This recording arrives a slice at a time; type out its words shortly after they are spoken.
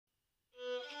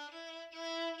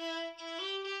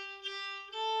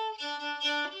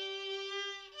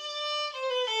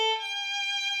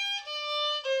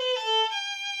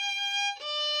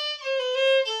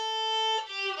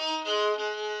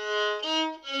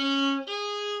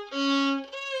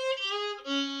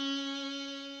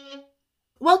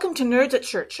Welcome to Nerds at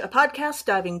Church, a podcast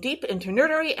diving deep into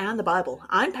nerdery and the Bible.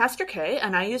 I'm Pastor Kay,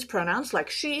 and I use pronouns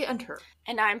like she and her.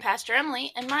 And I'm Pastor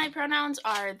Emily, and my pronouns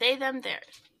are they, them,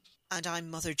 theirs. And I'm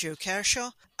Mother Joe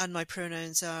Kershaw, and my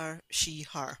pronouns are she,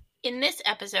 her. In this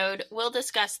episode, we'll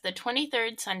discuss the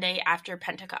 23rd Sunday after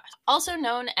Pentecost, also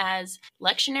known as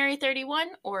Lectionary 31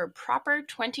 or Proper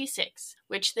 26,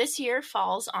 which this year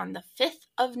falls on the 5th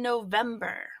of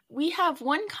November. We have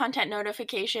one content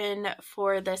notification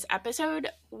for this episode.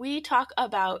 We talk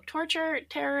about torture,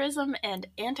 terrorism, and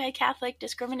anti-Catholic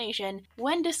discrimination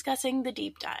when discussing the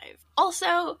deep dive.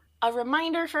 Also, a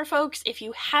reminder for folks, if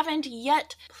you haven't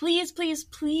yet, please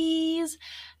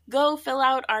go fill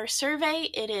out our survey.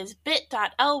 It is bit.ly/NAC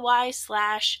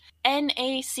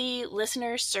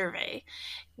listener survey.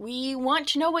 We want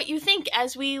to know what you think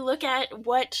as we look at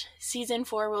what season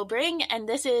 4 will bring, and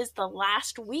this is the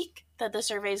last week that the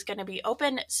survey is going to be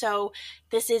open, so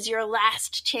this is your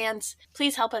last chance.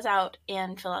 Please help us out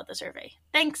and fill out the survey.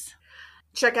 Thanks!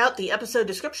 Check out the episode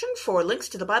description for links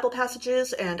to the Bible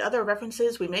passages and other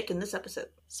references we make in this episode.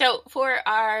 So, for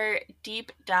our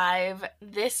deep dive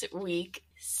this week,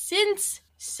 since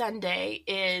Sunday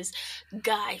is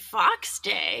Guy Fawkes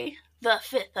Day, the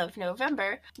 5th of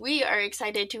November, we are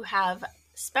excited to have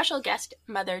special guest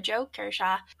Mother Joe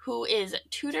Kershaw, who is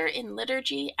tutor in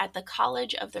liturgy at the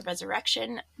College of the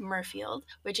Resurrection, Murfield,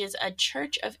 which is a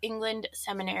Church of England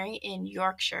seminary in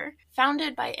Yorkshire,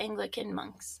 founded by Anglican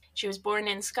monks. She was born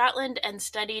in Scotland and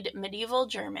studied medieval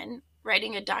German,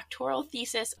 writing a doctoral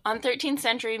thesis on 13th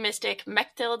century mystic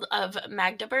Mechthild of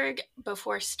Magdeburg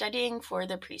before studying for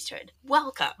the priesthood.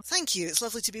 Welcome. Thank you. It's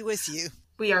lovely to be with you.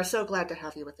 We are so glad to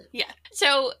have you with it. Yeah.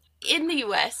 So, in the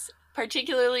U.S.,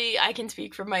 particularly, I can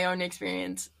speak from my own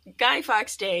experience, Guy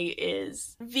Fawkes Day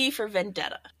is V for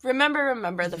Vendetta. Remember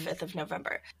the 5th of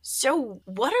November. So,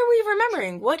 what are we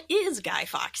remembering? What is Guy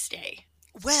Fawkes Day?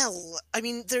 Well, I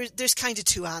mean, there's kind of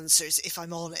two answers, if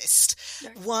I'm honest.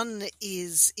 Sure. One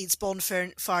is it's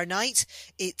Bonfire Night.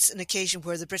 It's an occasion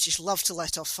where the British love to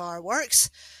let off fireworks,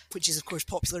 which is, of course,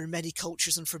 popular in many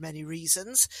cultures and for many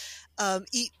reasons.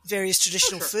 Eat various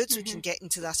traditional foods. We can get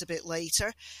into that a bit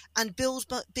later. And build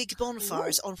big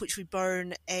bonfires on which we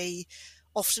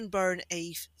often burn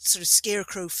a sort of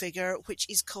scarecrow figure, which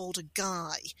is called a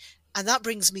guy. And that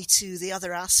brings me to the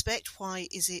other aspect. Why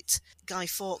is it Guy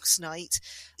Fawkes Night?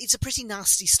 It's a pretty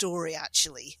nasty story,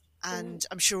 actually. And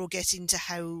I'm sure we'll get into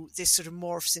how this sort of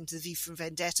morphs into the V for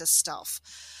Vendetta stuff.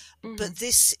 But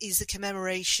this is the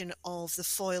commemoration of the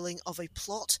foiling of a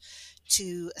plot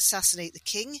to assassinate the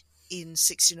king in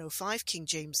 1605, King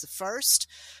James I,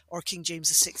 or King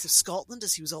James VI of Scotland,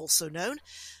 as he was also known,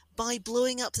 by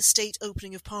blowing up the state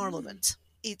opening of Parliament.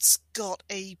 It's got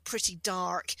a pretty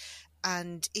dark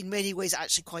and in many ways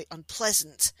actually quite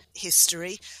unpleasant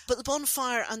history. But the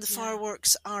bonfire and the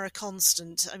fireworks are a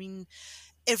constant. I mean,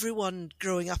 everyone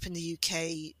growing up in the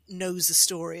UK knows the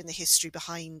story and the history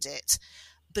behind it.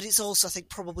 But it's also, I think,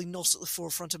 probably not at the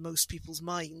forefront of most people's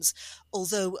minds.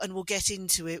 Although, and we'll get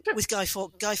into it, with Guy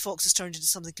Fawkes has turned into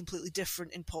something completely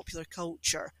different in popular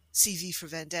culture. CV for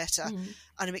Vendetta. And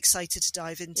I'm excited to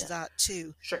dive into that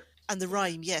too. Sure. And the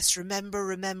rhyme, yes,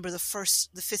 remember the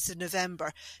 5th of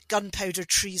November, gunpowder,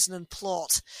 treason and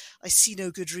plot. I see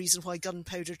no good reason why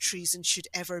gunpowder treason should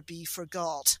ever be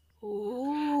forgot.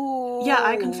 Ooh. Yeah,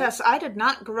 I confess, I did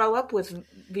not grow up with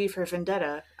V for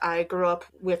Vendetta. I grew up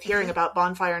with hearing about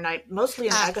Bonfire Night, mostly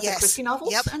in Agatha Christie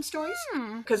novels and stories,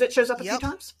 because it shows up a few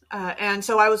times. And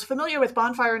so I was familiar with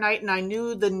Bonfire Night, and I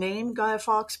knew the name Guy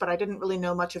Fawkes, but I didn't really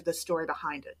know much of the story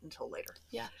behind it until later.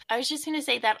 Yeah. I was just going to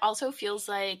say that also feels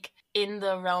like in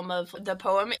the realm of the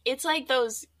poem, it's like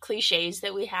those cliches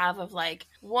that we have of like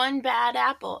one bad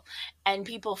apple, and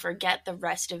people forget the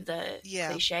rest of the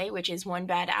cliche, which is one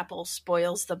bad apple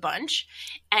spoils the bunch.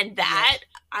 And that,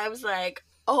 I was like,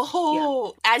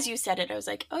 as you said it, I was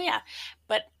like, oh yeah,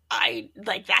 but I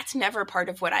like that's never part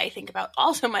of what I think about.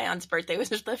 Also, my aunt's birthday was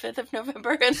the 5th of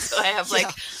November, and so I have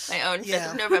like my own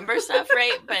 5th of November stuff,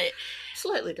 right? But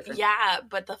slightly different. Yeah,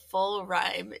 but the full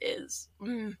rhyme is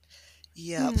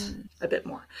a bit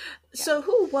more. So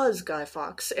who was Guy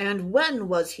Fawkes, and when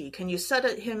was he? Can you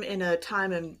set him in a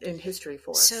time in history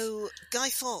for us? So Guy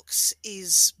Fawkes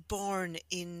is born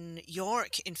in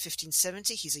York in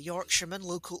 1570. He's a Yorkshireman,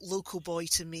 local boy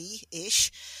to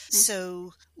me-ish.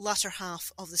 So latter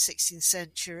half of the 16th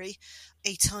century,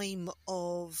 a time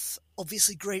of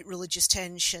obviously great religious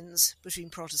tensions between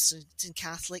Protestant and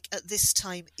Catholic. At this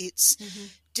time, it's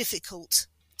difficult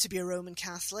to be a Roman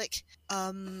Catholic.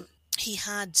 He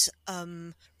had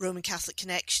Roman Catholic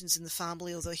connections in the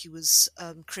family, although he was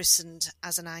christened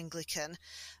as an Anglican.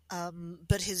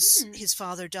 But his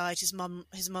father died. His mum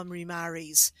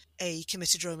remarries a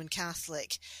committed Roman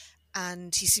Catholic,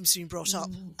 and he seems to have been brought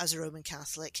up as a Roman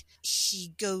Catholic.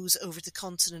 He goes over the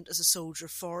continent as a soldier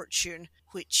of fortune,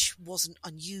 which wasn't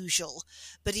unusual,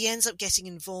 but he ends up getting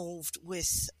involved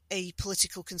with a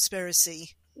political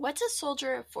conspiracy. What's a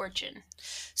soldier of fortune?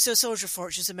 So a soldier of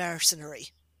fortune is a mercenary.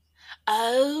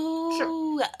 Oh,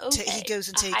 sure. Okay. He goes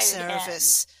and takes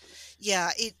service.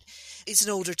 Yeah, it's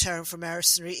an older term for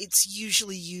mercenary. It's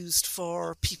usually used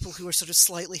for people who are sort of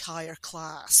slightly higher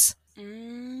class.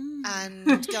 And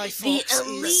Guy Fawkes the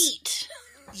elite.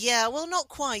 Yeah, well, not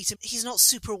quite. He's not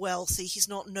super wealthy. He's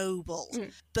not noble.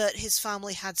 But his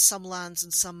family had some lands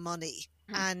and some money.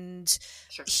 And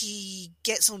he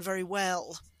gets on very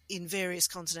well in various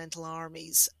continental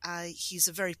armies. He's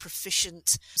a very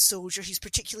proficient soldier. He's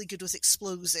particularly good with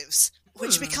explosives,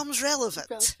 which becomes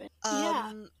relevant.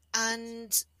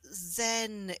 And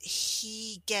then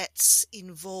he gets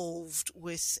involved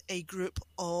with a group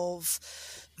of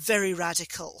very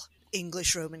radical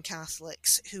English Roman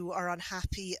Catholics who are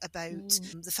unhappy about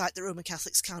the fact that Roman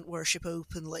Catholics can't worship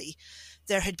openly.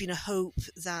 There had been a hope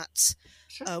that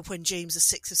when James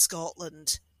VI of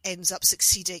Scotland ends up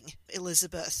succeeding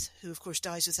Elizabeth, who of course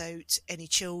dies without any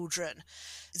children,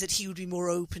 that he would be more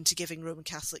open to giving Roman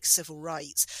Catholics civil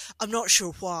rights. I'm not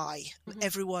sure why.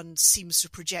 Everyone seems to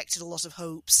have projected a lot of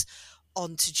hopes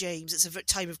onto James. It's a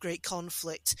time of great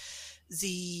conflict.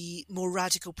 The more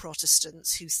radical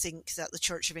Protestants who think that the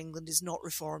Church of England is not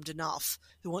reformed enough,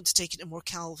 who want to take it in a more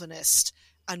Calvinist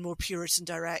and more Puritan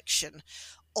direction,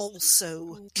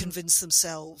 also convince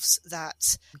themselves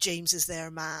that James is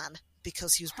their man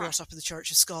because he was brought up in the Church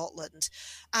of Scotland.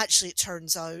 Actually, it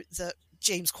turns out that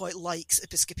James quite likes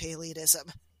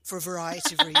Episcopalianism for a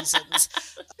variety of reasons,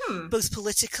 both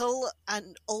political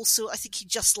and also I think he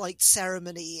just liked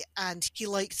ceremony and he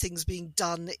liked things being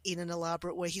done in an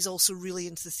elaborate way. He's also really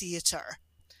into the theatre.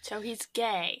 So he's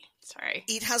gay. Sorry.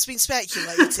 It has been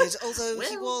speculated, although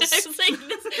he was... I was like,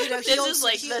 this is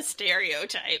like the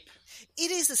stereotype. It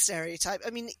is the stereotype.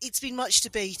 I mean, it's been much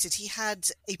debated. He had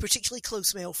a particularly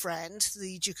close male friend,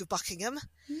 the Duke of Buckingham,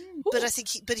 but I think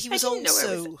he was also...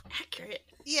 know it was accurate.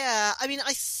 Yeah, I mean,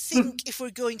 I think if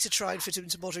we're going to try and fit him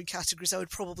into modern categories, I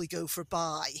would probably go for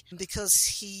bi, because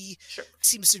he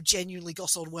seems to have genuinely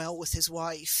got on well with his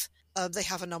wife. They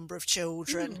have a number of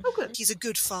children. He's a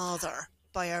good father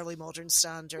by early modern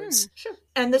standards.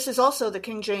 And this is also the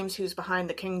King James who's behind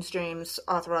the King James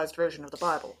authorized version of the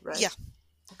Bible, right? Yeah.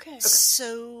 Okay.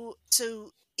 So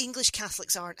English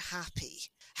Catholics aren't happy.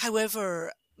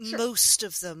 However, most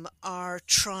of them are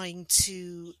trying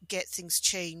to get things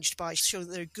changed by showing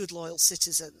that they're good, loyal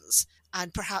citizens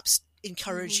and perhaps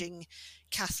encouraging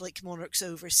Catholic monarchs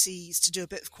overseas to do a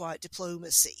bit of quiet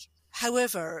diplomacy.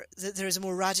 However, there is a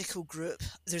more radical group.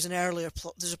 There's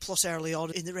a plot early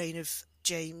on in the reign of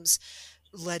James,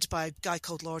 led by a guy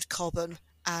called Lord Cobham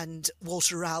and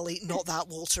Walter Raleigh, not that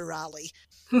Walter Raleigh,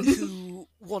 who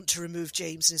want to remove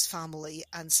James and his family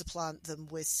and supplant them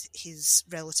with his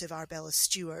relative Arbella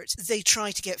Stuart. They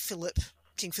try to get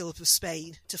King Philip of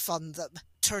Spain to fund them.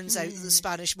 Turns out that the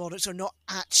Spanish monarchs are not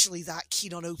actually that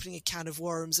keen on opening a can of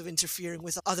worms of interfering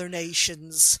with other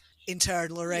nations'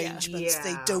 internal arrangements.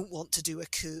 They don't want to do a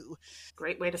coup.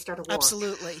 Great way to start a war.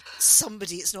 Absolutely.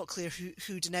 Somebody, it's not clear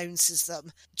who denounces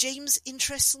them. James,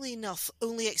 interestingly enough,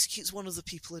 only executes one of the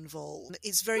people involved.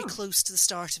 It's very close to the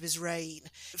start of his reign.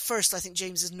 First, I think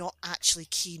James is not actually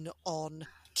keen on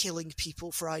killing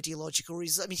people for ideological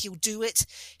reasons. I mean, he'll do it.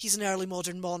 He's an early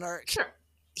modern monarch.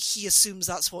 He assumes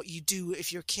that's what you do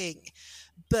if you're king.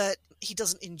 But he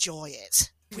doesn't enjoy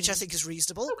it, which I think is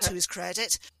reasonable to his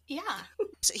credit. Yeah.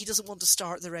 So he doesn't want to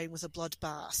start the reign with a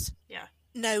bloodbath.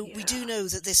 Now, we do know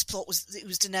that this plot was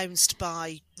denounced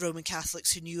by Roman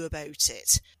Catholics who knew about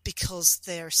it because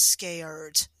they're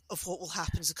scared of what will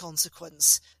happen as a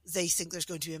consequence. They think there's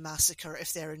going to be a massacre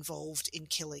if they're involved in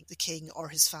killing the king or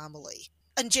his family.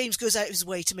 And James goes out of his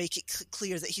way to make it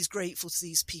clear that he's grateful to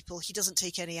these people. He doesn't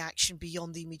take any action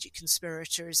beyond the immediate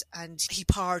conspirators, and he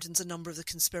pardons a number of the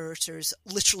conspirators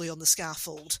literally on the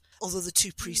scaffold, although the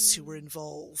two priests who were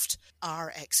involved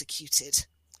are executed.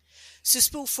 So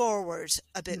spool forward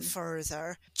a bit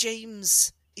further.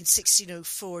 James, in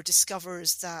 1604,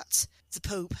 discovers that the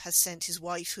Pope has sent his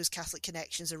wife, who has Catholic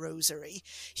connections, a rosary.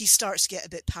 He starts to get a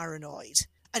bit paranoid.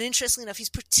 And interestingly enough, he's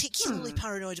particularly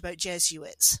paranoid about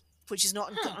Jesuits. which is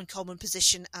not an uncommon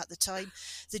position at the time.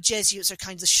 The Jesuits are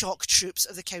kind of the shock troops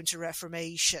of the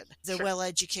Counter-Reformation. They're well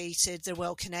educated, they're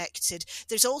well connected.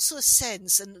 There's also a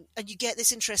sense, and you get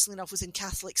this interestingly enough within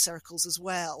Catholic circles as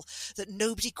well, that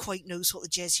nobody quite knows what the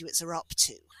Jesuits are up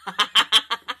to.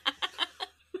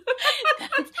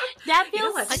 That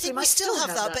feels. I think we still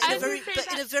have that, but in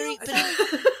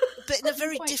a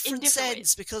very different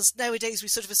sense, because nowadays we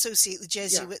sort of associate the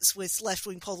Jesuits with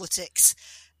left-wing politics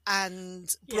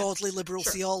and broadly liberal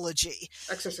theology.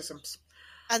 Exorcisms.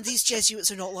 And these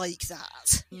Jesuits are not like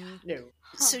that. No.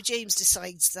 So James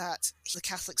decides that the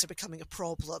Catholics are becoming a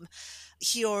problem.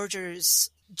 He orders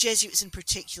Jesuits in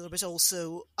particular, but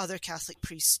also other Catholic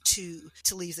priests too,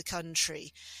 to leave the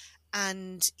country.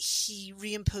 And he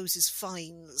reimposes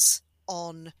fines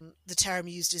on, the term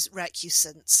used is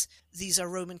recusants. These are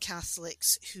Roman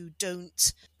Catholics who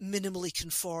don't minimally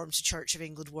conform to Church of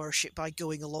England worship by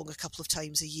going along a couple of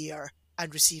times a year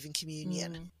and receiving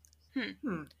communion.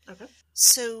 Okay.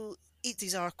 So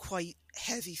these are quite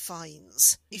heavy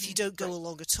fines. If you don't go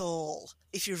along at all,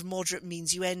 if you're of moderate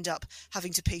means, you end up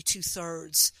having to pay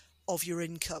 2/3 of your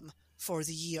income for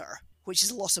the year, which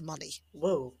is a lot of money.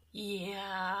 Whoa.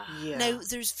 Yeah. Now,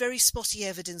 there's very spotty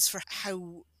evidence for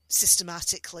how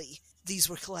systematically these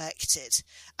were collected.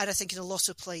 And I think in a lot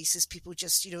of places, people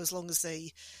just, as long as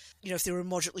they, if they were in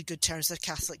moderately good terms with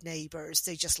their Catholic neighbours,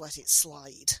 they just let it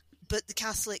slide. But the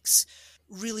Catholics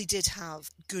really did have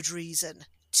good reason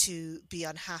to be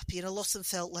unhappy, and a lot of them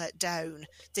felt let down.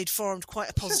 They'd formed quite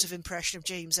a positive impression of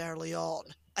James early on,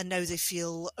 and now they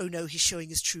feel, oh no, he's showing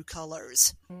his true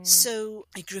colours. So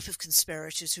a group of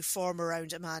conspirators who form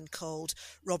around a man called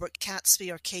Robert Catesby,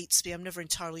 or Catesby, I'm never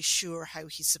entirely sure how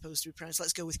he's supposed to be pronounced,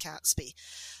 let's go with Catesby,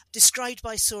 described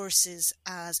by sources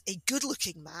as a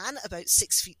good-looking man, about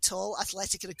 6 feet tall,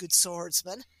 athletic and a good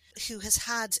swordsman, who has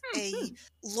had a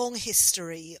long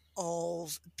history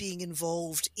of being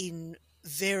involved in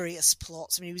various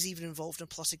plots. I mean, he was even involved in a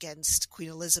plot against Queen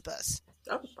Elizabeth.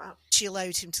 Oh, wow. She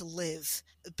allowed him to live,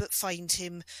 but fined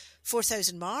him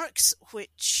 4,000 marks,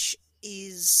 which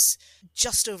is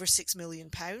just over £6 million.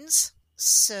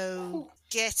 So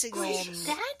getting on...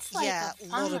 That's like a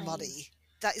lot of money.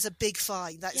 That is a big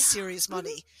fine. That is serious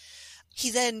money. He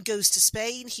then goes to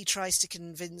Spain. He tries to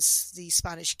convince the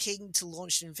Spanish king to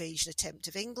launch an invasion attempt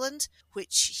of England,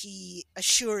 which he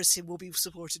assures him will be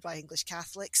supported by English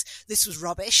Catholics. This was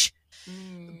rubbish.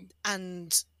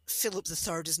 And Philip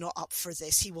III is not up for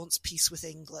this. He wants peace with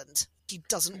England. He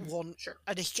doesn't want...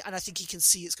 And I think he can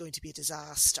see it's going to be a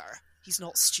disaster. He's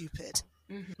not stupid.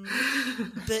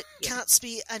 But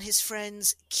Catesby and his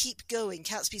friends keep going.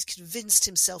 Catesby's convinced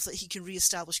himself that he can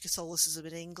re-establish Catholicism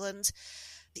in England.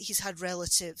 He's had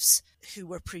relatives who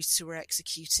were priests who were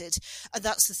executed. And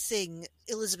that's the thing.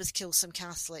 Elizabeth kills some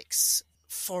Catholics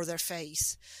for their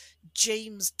faith.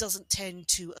 James doesn't tend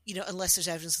to, unless there's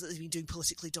evidence that they've been doing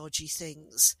politically dodgy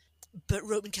things. But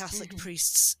Roman Catholic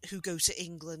priests who go to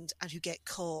England and who get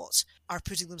caught are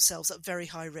putting themselves at very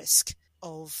high risk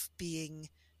of being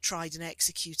tried and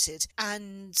executed.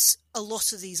 And a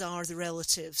lot of these are the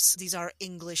relatives. These are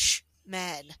English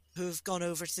men who have gone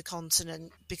over to the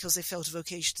continent because they felt a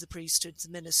vocation to the priesthood, to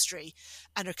the ministry,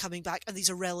 and are coming back. And these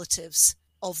are relatives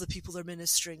of the people they're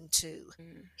ministering to.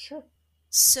 Sure.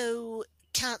 So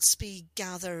Catesby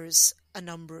gathers a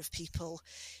number of people.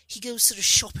 He goes sort of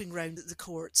shopping round at the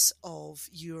courts of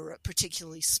Europe,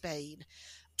 particularly Spain,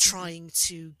 trying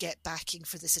to get backing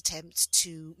for this attempt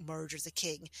to murder the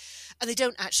king. And they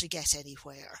don't actually get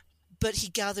anywhere. But he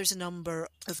gathers a number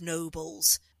of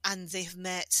nobles, and they've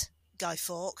met Guy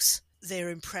Fawkes. They're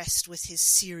impressed with his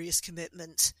serious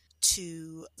commitment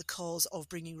to the cause of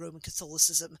bringing Roman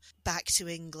Catholicism back to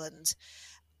England.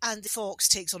 And Fawkes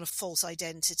takes on a false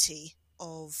identity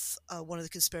of one of the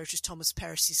conspirators, Thomas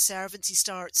Percy's servants. He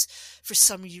starts, for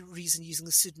some reason, using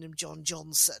the pseudonym John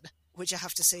Johnson, which I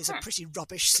have to say is a pretty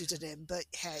rubbish pseudonym, but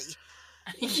hey.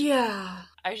 Yeah.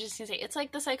 I was just going to say, it's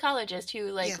like the psychologist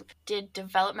who did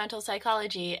developmental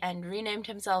psychology and renamed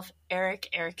himself Eric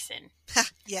Erickson.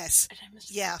 Yes.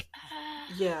 Yeah.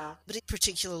 Yeah. But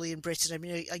particularly in Britain, I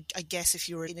mean, I guess if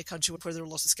you were in a country where there are a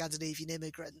lot of Scandinavian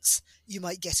immigrants, you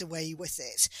might get away with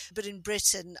it. But in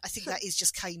Britain, I think that is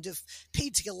just kind of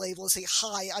painting a label and saying,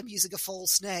 hi, I'm using a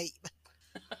false name.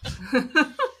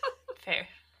 Fair.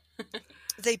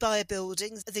 They buy a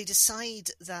building. They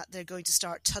decide that they're going to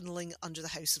start tunnelling under the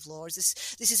House of Lords.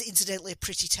 This is incidentally a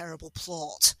pretty terrible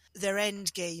plot. Their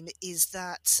end game is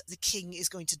that the king is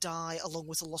going to die along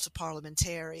with a lot of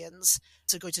parliamentarians.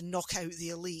 So they're going to knock out the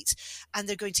elite. And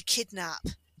they're going to kidnap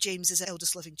James's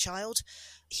eldest living child,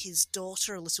 his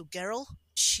daughter, a little girl.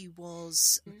 She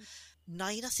was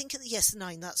 9, I think. Yes,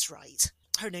 9, that's right.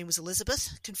 Her name was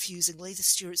Elizabeth. Confusingly, the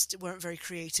Stuarts weren't very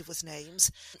creative with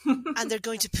names. And they're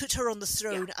going to put her on the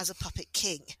throne as a puppet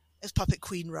king, as puppet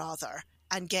queen rather,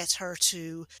 and get her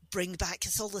to bring back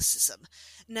Catholicism.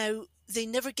 Now, they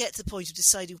never get to the point of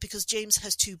deciding, because James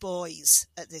has 2 boys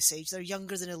at this age. They're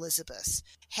younger than Elizabeth.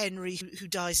 Henry, who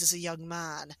dies as a young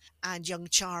man, and young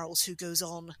Charles, who goes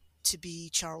on to be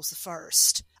Charles I.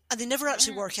 And they never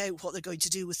actually work out what they're going to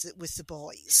do with the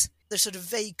boys. There's sort of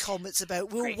vague comments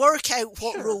about, we'll work out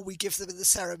what role we give them in the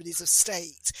ceremonies of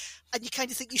state. And you kind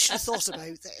of think you should have thought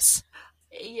about this.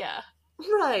 Yeah.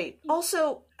 Right.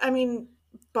 Also, I mean,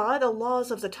 by the laws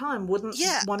of the time, wouldn't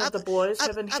one of the boys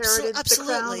have inherited the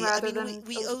crown rather than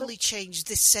we only changed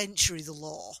this century the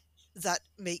law that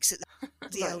makes it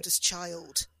the eldest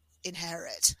child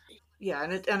inherit. Yeah,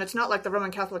 and it's not like the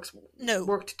Roman Catholics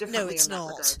worked differently in that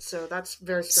regard. So that's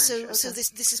very strange. So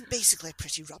this is basically a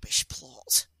pretty rubbish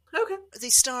plot. Okay. They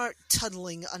start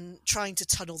tunneling and trying to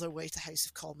tunnel their way to the House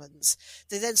of Commons.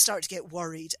 They then start to get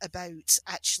worried about,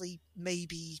 actually,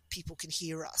 maybe people can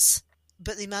hear us.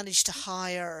 But they manage to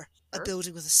hire a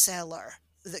building with a cellar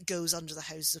that goes under the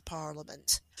Houses of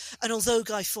Parliament. And although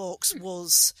Guy Fawkes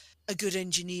was a good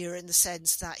engineer in the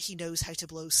sense that he knows how to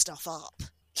blow stuff up,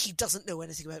 he doesn't know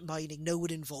anything about mining. No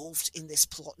one involved in this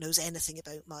plot knows anything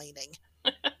about mining.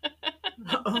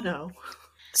 Oh, no.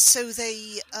 So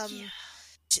they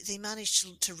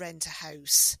managed to rent a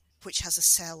house which has a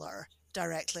cellar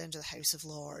directly under the House of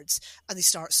Lords, and they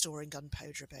start storing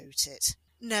gunpowder about it.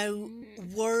 Now,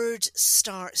 word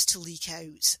starts to leak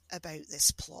out about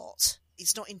this plot.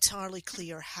 It's not entirely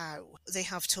clear how. They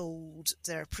have told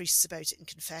their priests about it in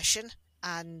confession,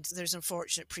 and there's an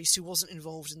unfortunate priest who wasn't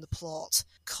involved in the plot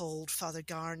called Father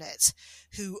Garnet,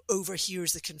 who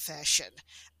overhears the confession,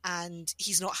 and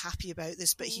he's not happy about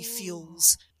this, but he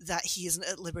feels that he isn't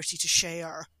at liberty to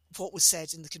share what was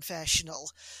said in the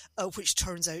confessional, which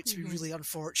turns out to be really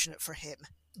unfortunate for him.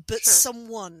 But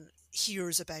someone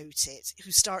hears about it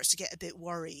who starts to get a bit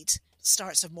worried,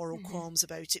 starts to have moral qualms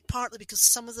about it, partly because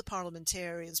some of the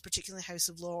parliamentarians, particularly the House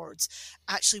of Lords,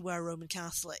 actually were Roman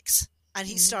Catholics. And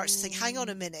he starts to think, hang on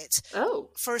a minute.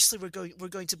 Firstly, we're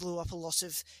going to blow up a lot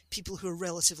of people who are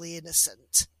relatively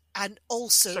innocent. And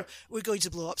also, we're going to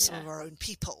blow up some of our own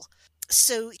people.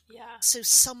 So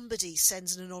somebody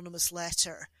sends an anonymous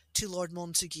letter to Lord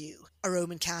Montague, a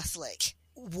Roman Catholic,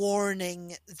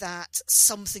 warning that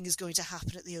something is going to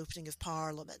happen at the opening of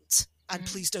Parliament. And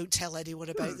please don't tell anyone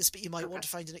about this, but you might want to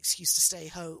find an excuse to stay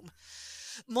home.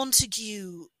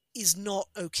 Montague is not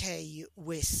okay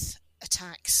with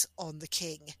attacks on the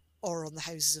king or on the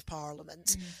Houses of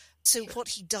Parliament. So what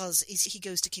he does is he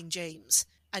goes to King James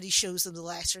and he shows them the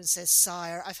letter and says,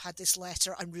 "Sire, I've had this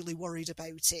letter. I'm really worried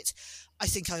about it. I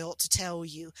think I ought to tell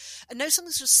you." And now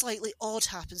something sort of slightly odd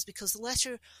happens, because the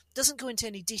letter doesn't go into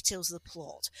any details of the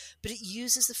plot, but it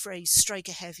uses the phrase "strike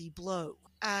a heavy blow."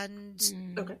 And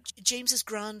James's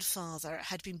grandfather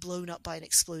had been blown up by an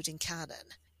exploding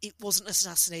cannon. It wasn't an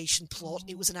assassination plot,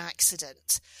 it was an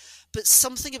accident. But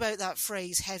something about that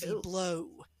phrase, heavy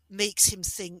blow, makes him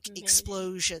think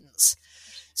explosions.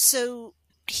 So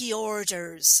he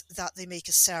orders that they make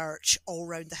a search all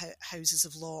around the Houses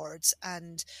of Lords,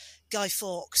 and Guy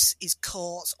Fawkes is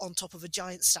caught on top of a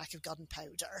giant stack of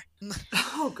gunpowder.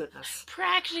 Oh, goodness.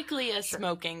 Practically a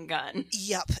smoking gun.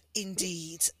 Yep,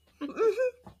 indeed.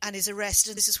 And is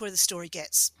arrested. This is where the story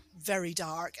gets very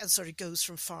dark and sort of goes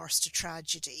from farce to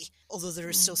tragedy, although there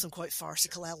are still some quite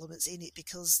farcical elements in it,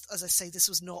 because, as I say, this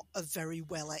was not a very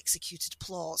well executed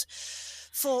plot.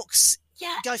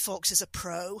 Guy Fawkes is a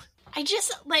pro. I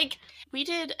just, we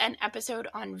did an episode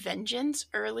on vengeance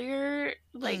earlier,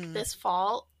 this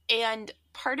fall, and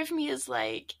part of me is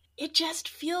it just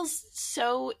feels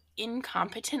so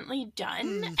incompetently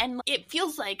done, and it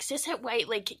feels like cishet white,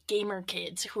 gamer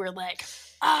kids who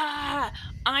are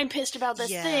I'm pissed about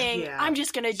this thing, I'm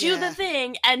just gonna do the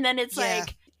thing, and then it's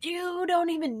you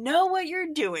don't even know what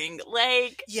you're doing,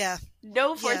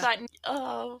 no forethought.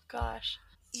 Oh gosh.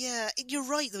 Yeah, you're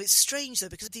right, though. It's strange, though,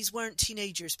 because these weren't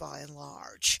teenagers by and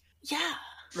large. Yeah.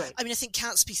 Right. I mean, I think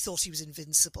Catesby thought he was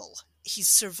invincible. He's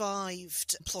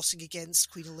survived plotting against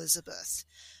Queen Elizabeth.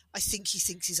 I think he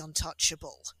thinks he's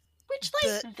untouchable. Which,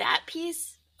 that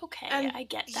piece, okay, I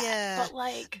get that. Yeah,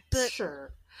 but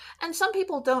sure. And some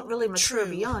people don't really mature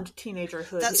beyond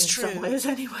teenagerhood in some ways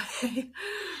anyway.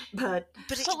 but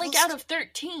out of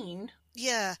 13...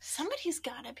 Yeah. Somebody's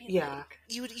gotta be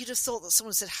You'd have thought that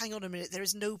someone said, hang on a minute, there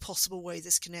is no possible way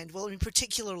this can end. Well, I mean,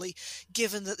 particularly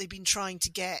given that they've been trying to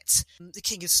get the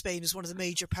King of Spain as one of the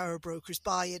major power brokers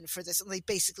buy-in for this, and they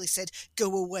basically said,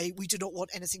 go away, we do not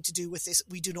want anything to do with this,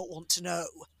 we do not want to know.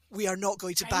 we are not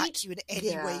going to back you in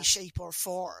any way, shape or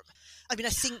form. I mean, I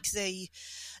think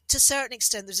to a certain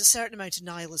extent, there's a certain amount of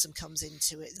nihilism comes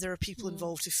into it. There are people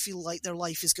involved who feel like their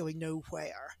life is going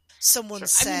nowhere. Someone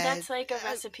said... I mean, that's like a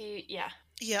recipe,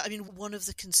 Yeah, I mean, one of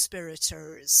the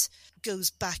conspirators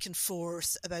goes back and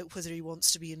forth about whether he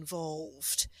wants to be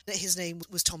involved. His name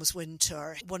was Thomas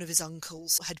Winter. One of his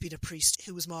uncles had been a priest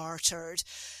who was martyred.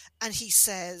 And he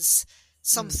says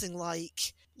something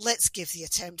like, let's give the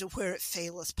attempt, and where it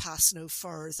faileth, pass no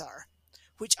further.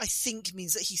 Which I think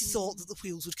means that he thought that the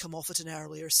wheels would come off at an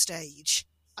earlier stage,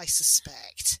 I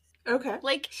suspect. Okay,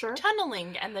 like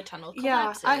tunneling, and the tunnel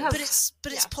collapses. Yeah, but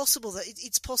it's possible that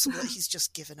he's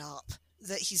just given up,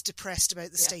 that he's depressed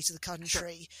about the state of the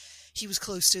country. He was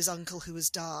close to his uncle who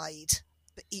has died,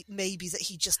 but it may be that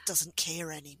he just doesn't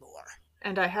care anymore.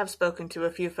 And I have spoken to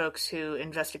a few folks who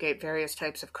investigate various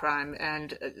types of crime, and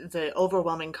the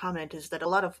overwhelming comment is that a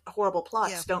lot of horrible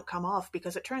plots don't come off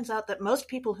because it turns out that most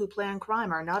people who plan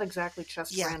crime are not exactly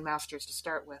chess grandmasters to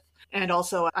start with. And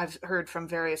also, I've heard from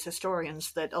various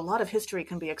historians that a lot of history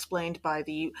can be explained by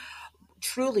the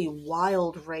truly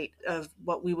wild rate of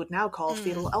what we would now call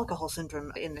fetal alcohol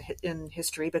syndrome in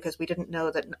history, because we didn't know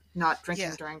that not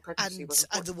drinking during pregnancy was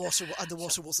important. And the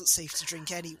water wasn't safe to drink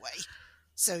anyway.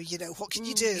 So, what can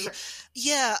you do? Sure.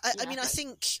 Yeah, I mean, I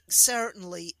think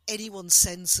certainly anyone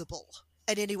sensible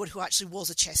and anyone who actually was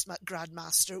a chess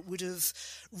grandmaster would have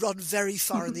run very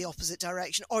far in the opposite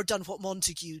direction, or done what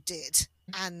Montague did.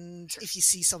 And if you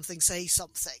see something, say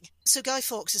something. So Guy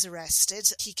Fawkes is arrested.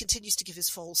 He continues to give his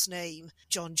false name,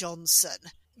 John Johnson.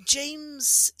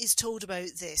 James is told about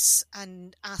this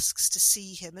and asks to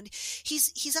see him. And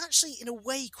he's actually, in a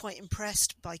way, quite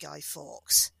impressed by Guy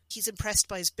Fawkes. He's impressed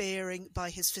by his bearing, by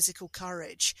his physical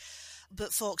courage.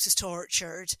 But Fawkes is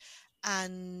tortured,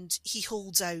 and he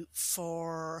holds out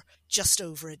for just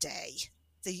over a day.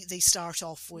 They start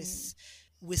off with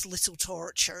little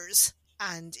tortures,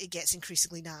 and it gets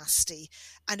increasingly nasty.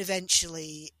 And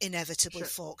eventually, inevitably,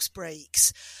 Fawkes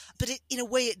breaks. But in a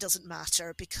way, it doesn't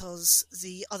matter, because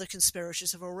the other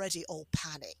conspirators have already all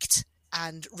panicked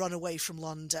and run away from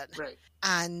London. Right.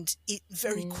 And it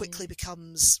very quickly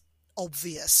becomes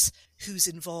obvious who's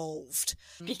involved.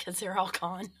 Because they're all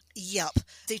gone. Yep.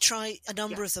 They try, a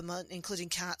number of them, including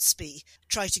Catesby,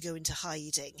 try to go into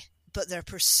hiding, but they're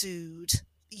pursued.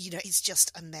 It's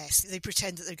just a mess. They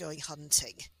pretend that they're going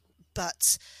hunting.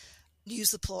 But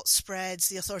news of the plot spreads.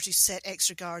 The authorities set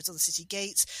extra guards on the city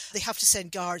gates. They have to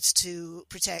send guards to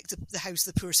protect the house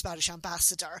of the poor Spanish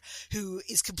ambassador, who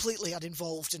is completely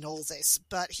uninvolved in all this,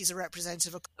 but he's a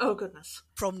representative of a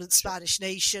prominent Spanish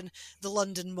nation. The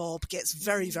London mob gets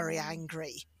very, very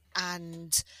angry,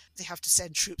 and they have to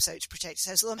send troops out to protect his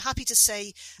house. Although I'm happy to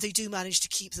say they do manage to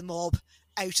keep the mob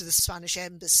out of the Spanish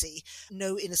embassy.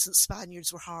 No innocent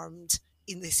Spaniards were harmed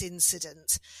in this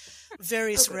incident.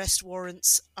 Various arrest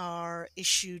warrants are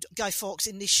issued. Guy Fawkes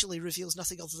initially reveals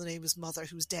nothing other than the name of his mother,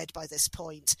 who was dead by this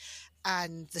point,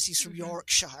 and that he's from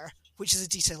Yorkshire, which is a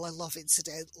detail I love,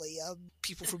 incidentally.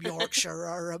 People from Yorkshire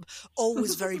are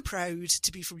always very proud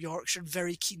to be from Yorkshire and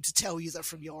very keen to tell you they're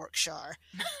from Yorkshire.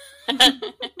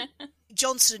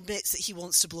 Johnson admits that he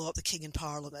wants to blow up the King in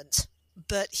Parliament,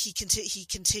 but he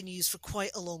continues for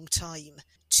quite a long time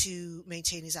to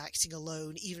maintain his acting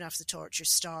alone, even after the torture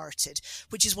started,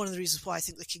 which is one of the reasons why I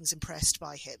think the King's impressed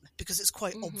by him, because it's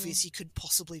quite obvious he couldn't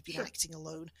possibly have been acting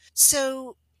alone.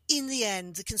 So, in the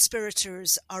end, the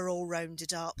conspirators are all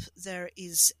rounded up. There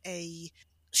is a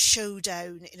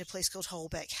showdown in a place called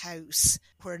Holbeck House,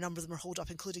 where a number of them are holed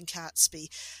up, including Catesby,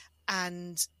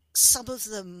 and some of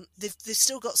them, they've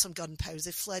still got some gunpowder.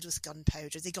 They've fled with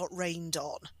gunpowder. They got rained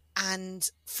on. And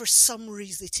for some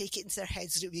reason, they take it into their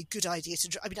heads that it would be a good idea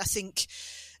to... I think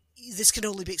this can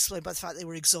only be explained by the fact they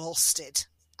were exhausted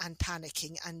and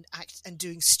panicking and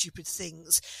doing stupid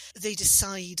things. They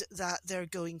decide that they're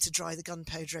going to dry the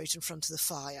gunpowder out in front of the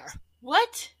fire.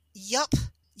 What? Yup.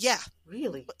 Yeah.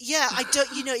 Really? Yeah, I don't,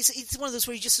 it's one of those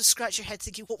where you just scratch your head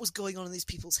thinking what was going on in these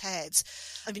people's heads.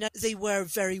 I mean, they were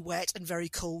very wet and very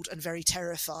cold and very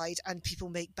terrified, and people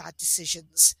make bad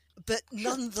decisions. But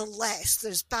nonetheless,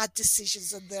 there's bad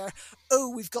decisions,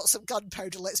 and we've got some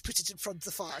gunpowder, let's put it in front of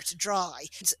the fire to dry.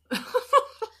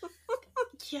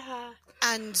 Yeah.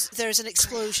 And there's an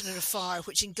explosion in a fire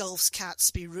which engulfs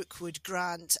Catesby, Rookwood,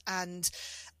 Grant, and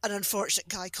an unfortunate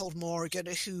guy called Morgan,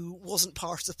 who wasn't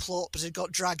part of the plot but had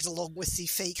got dragged along with the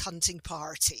fake hunting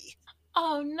party.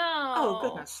 Oh, no. Oh,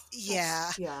 goodness.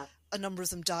 Yeah. A number of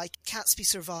them die. Catesby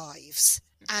survives.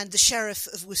 And the Sheriff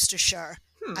of Worcestershire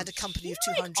and a company of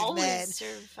 200 men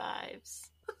survives.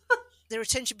 Their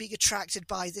attention being attracted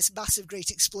by this massive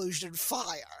great explosion and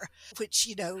fire, which,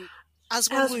 As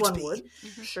one would be.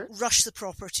 Mm-hmm. Sure. Rush the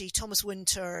property. Thomas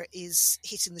Winter is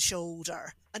hit in the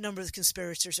shoulder. A number of the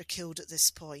conspirators are killed at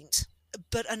this point.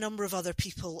 But a number of other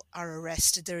people are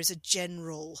arrested. There is a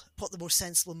general, what the more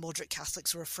sensible moderate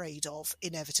Catholics were afraid of,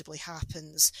 inevitably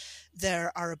happens.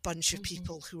 There are a bunch of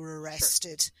people who were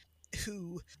arrested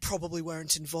who probably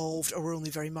weren't involved or were only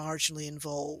very marginally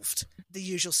involved. The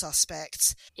usual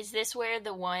suspects. Is this where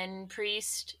the one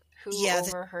priest who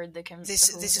overheard the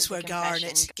this is where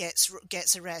Garnet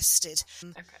gets arrested.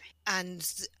 Okay. And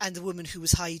the woman who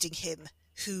was hiding him,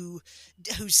 who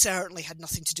certainly had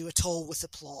nothing to do at all with the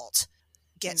plot,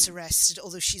 gets arrested,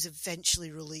 although she's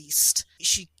eventually released.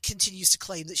 She continues to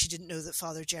claim that she didn't know that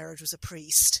Father Gerard was a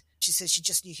priest. She says she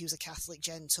just knew he was a Catholic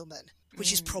gentleman,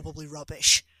 which is probably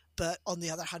rubbish. But on the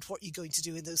other hand, what are you going to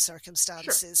do in those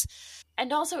circumstances? Sure.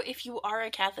 And also, if you are a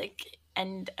Catholic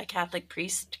and a Catholic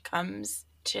priest comes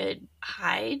to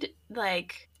hide,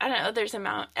 like, I don't know, there's an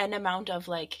amount of,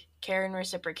 like, care and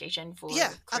reciprocation for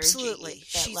clergy. Absolutely.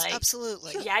 She's like,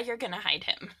 absolutely. Yeah, you're going to hide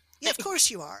him. Yeah, of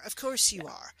course you are. Of course you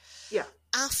are. Yeah.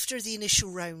 After the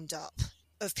initial roundup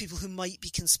of people who might be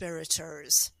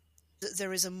conspirators,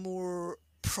 there is a more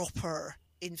proper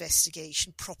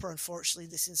investigation. Proper, unfortunately,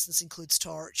 in this instance includes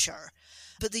torture.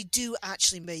 But they do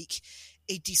actually make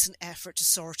a decent effort to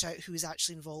sort out who is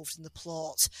actually involved in the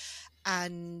plot.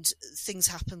 And things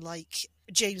happen like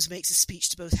James makes a speech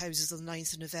to both houses on the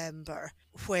 9th of November,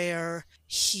 where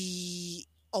he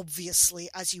obviously,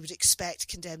 as you would expect,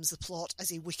 condemns the plot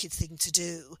as a wicked thing to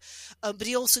do. But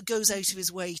he also goes out of his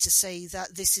way to say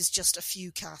that this is just a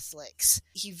few Catholics.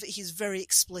 He's very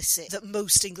explicit that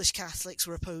most English Catholics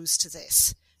were opposed to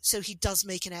this. So he does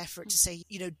make an effort to say,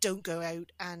 don't go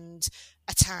out and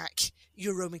attack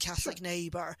your Roman Catholic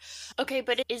neighbour. Okay,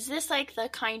 but is this like the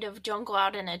kind of don't go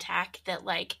out and attack that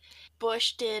like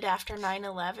Bush did after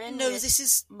 9/11? No, this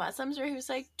is Muslims, where he was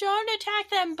like, don't attack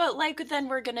them, but like then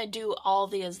we're gonna do all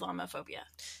the Islamophobia.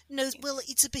 No, well,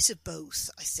 it's a bit of both,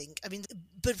 I think. I mean,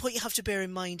 but what you have to bear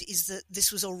in mind is that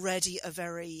this was already a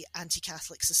very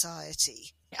anti-Catholic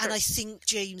society. Sure. And I think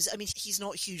James, I mean, he's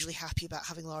not hugely happy about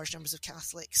having large numbers of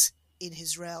Catholics in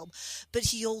his realm, but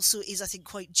he also is, I think,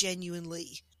 quite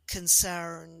genuinely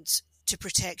concerned to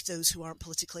protect those who aren't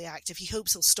politically active. He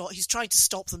hopes he's trying to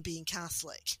stop them being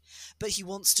Catholic, but he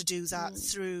wants to do that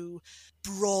through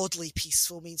broadly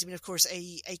peaceful means. I mean, of course,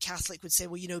 a Catholic would say,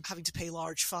 well, having to pay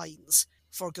large fines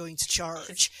for going to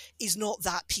church is not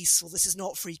that peaceful. This is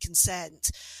not free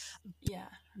consent. Yeah.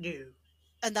 No.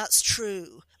 And that's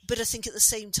true. But I think at the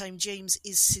same time, James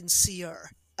is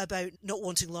sincere about not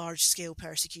wanting large-scale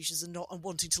persecutions and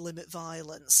wanting to limit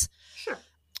violence. Sure.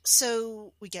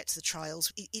 So we get to the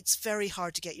trials. It's very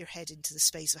hard to get your head into the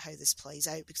space of how this plays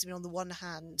out because, I mean, on the one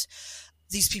hand,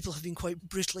 these people have been quite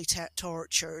brutally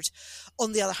tortured.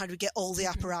 On the other hand, we get all the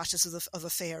apparatus of a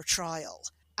fair trial.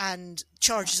 And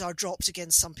charges are dropped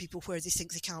against some people where they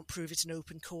think they can't prove it in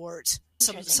open court.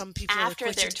 Some people after are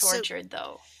acquitted. They're tortured,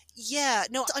 though. Yeah,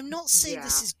 no, I'm not saying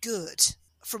this is good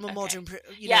from a modern.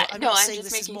 I'm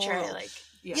just making sure.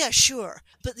 Yeah, sure.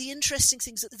 But the interesting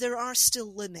thing is that there are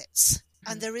still limits,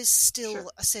 and there is still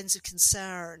a sense of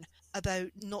concern about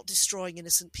not destroying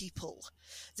innocent people.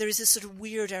 There is this sort of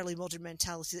weird early modern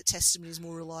mentality that testimony is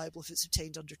more reliable if it's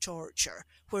obtained under torture.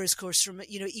 Whereas, of course, from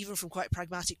even from quite a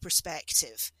pragmatic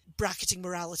perspective, bracketing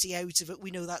morality out of it,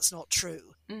 we know that's not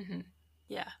true. Mm-hmm.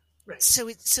 Yeah. Right. So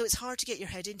it's hard to get your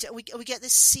head into. We get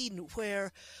this scene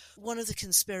where one of the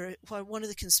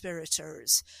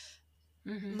conspirators,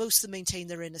 most of them maintain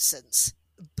their innocence,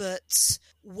 but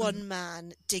one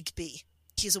man, Digby,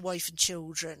 he has a wife and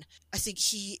children. I think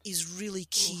he is really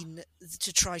keen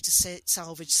to try to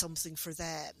salvage something for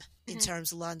them in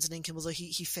terms of lands and income, although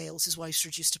he fails. His wife's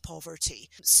reduced to poverty.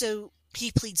 So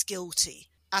he pleads guilty,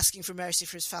 asking for mercy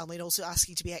for his family and also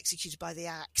asking to be executed by the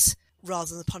axe rather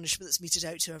than the punishment that's meted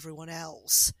out to everyone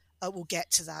else. We'll get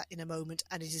to that in a moment,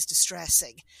 and it is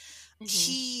distressing.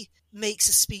 He makes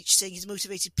a speech saying he's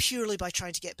motivated purely by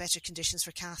trying to get better conditions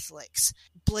for Catholics,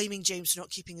 blaming James for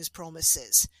not keeping his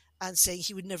promises, and saying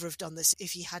he would never have done this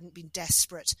if he hadn't been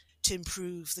desperate to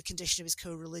improve the condition of his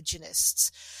co-religionists.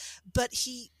 But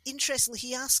interestingly,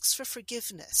 he asks for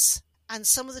forgiveness. And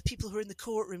some of the people who are in the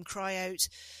courtroom cry out,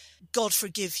 God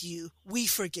forgive you, we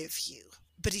forgive you.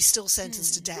 But he's still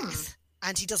sentenced to death.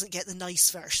 And he doesn't get the nice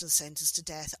version of the sentence to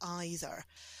death either.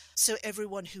 So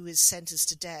everyone who is sentenced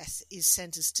to death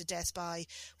by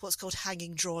what's called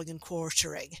hanging, drawing and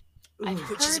quartering. I've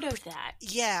heard of that.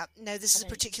 Yeah. Now, this is a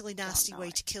particularly nasty way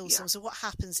to kill someone. So what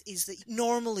happens is that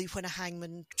normally when a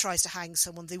hangman tries to hang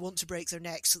someone, they want to break their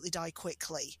neck so that they die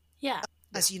quickly. Yeah.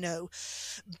 As you know.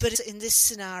 But in this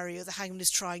scenario, the hangman is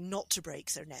trying not to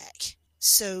break their neck.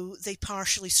 So they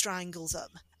partially strangle them.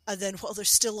 And then while they're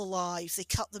still alive, they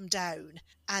cut them down.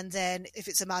 And then if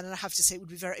it's a man, and I have to say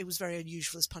it was very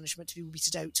unusual as punishment to be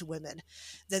meted out to women,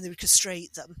 then they would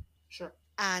castrate them. Sure.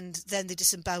 And then they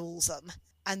disembowel them.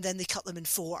 And then they cut them in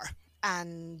 4.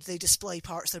 And they display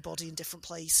parts of their body in different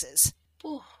places.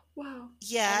 Ooh. Wow.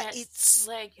 Yeah, and it's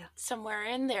like somewhere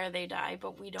in there they die,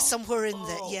 but we don't. Somewhere in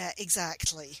there, yeah,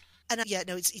 exactly. And yeah,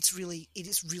 no, it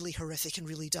is really horrific and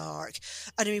really dark.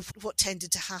 And I mean, what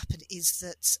tended to happen is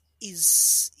that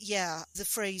the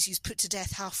phrase used, put to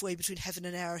death halfway between heaven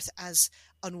and earth as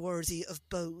unworthy of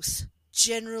both.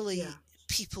 Generally,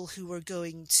 people who were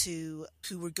going to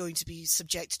be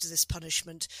subjected to this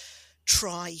punishment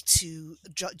try to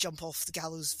jump off the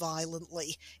gallows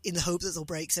violently in the hope that they'll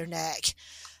break their neck.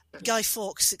 Guy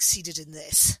Fawkes succeeded in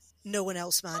this. No one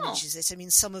else manages it. I mean,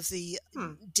 some of the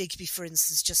Digby, for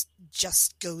instance,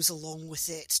 just goes along with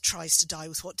it, tries to die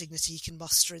with what dignity he can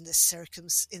muster in this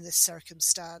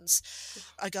circumstance.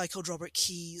 A guy called Robert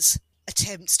Keyes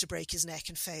attempts to break his neck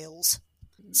and fails.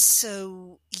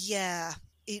 So yeah,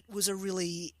 it was a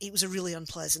really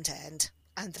unpleasant end,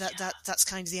 and that's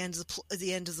kind of the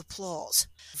end of the plot.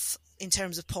 In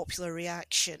terms of popular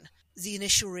reaction, the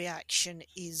initial reaction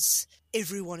is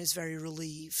everyone is very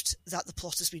relieved that the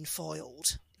plot has been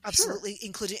foiled. Absolutely,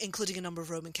 sure. including a number of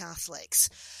Roman Catholics.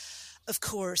 Of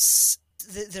course,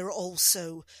 they're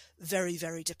also very,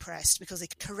 very depressed because they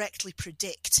correctly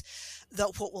predict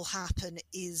that what will happen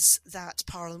is that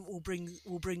Parliament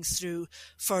will bring through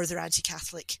further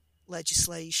anti-Catholic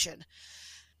legislation.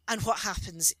 And what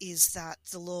happens is that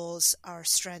the laws are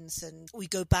strengthened. We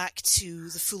go back to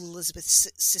the full Elizabeth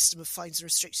system of fines and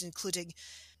restrictions, including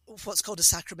what's called a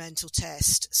sacramental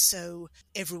test. So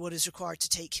everyone is required to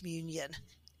take communion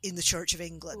in the Church of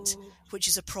England, which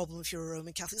is a problem if you're a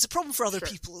Roman Catholic. It's a problem for other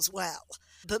people as well.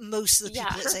 But most of the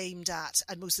people it's aimed at,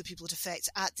 and most of the people it affects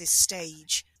at this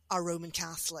stage, are Roman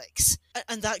Catholics.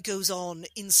 And that goes on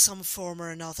in some form or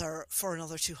another for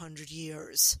another 200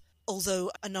 years.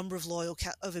 Although a number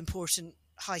of important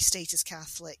high-status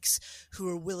Catholics who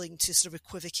are willing to sort of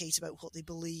equivocate about what they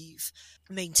believe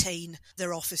maintain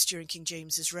their office during King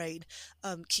James's reign.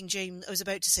 King James, I was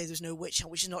about to say there's no witch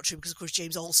hunt, which is not true because, of course,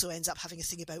 James also ends up having a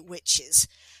thing about witches.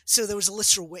 So there was a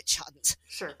literal witch hunt.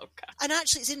 Sure. Okay. And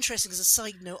actually, it's interesting, as a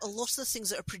side note, a lot of the things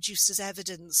that are produced as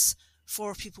evidence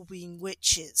for people being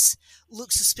witches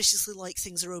look suspiciously like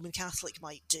things a Roman Catholic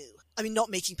might do. I mean, not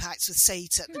making pacts with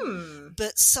Satan,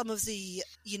 but some of the,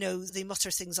 they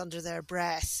mutter things under their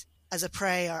breath as a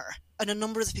prayer. And a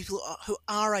number of the people who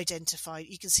are identified,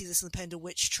 you can see this in the Pendle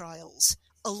witch trials,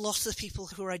 a lot of the people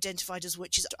who are identified as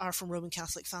witches are from Roman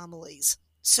Catholic families.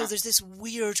 So there's this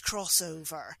weird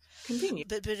crossover. Convenient.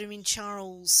 But I mean,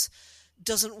 Charles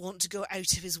doesn't want to go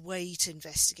out of his way to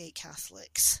investigate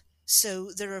Catholics.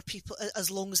 So there are people, as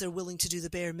long as they're willing to do the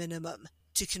bare minimum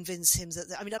to convince him that,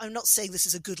 I mean, I'm not saying this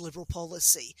is a good liberal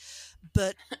policy,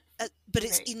 but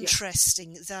it's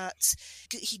interesting that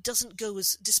he doesn't go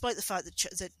as, despite the fact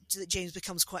that James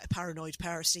becomes quite a paranoid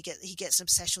person, he gets an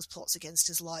obsession with plots against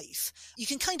his life. You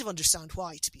can kind of understand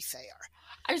why, to be fair.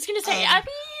 I was going to say, I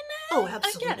mean,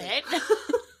 absolutely. I get it.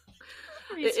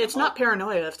 It's not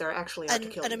paranoia if they're actually out to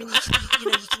kill you. And I mean,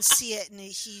 you can see it, and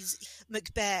he's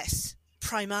Macbeth.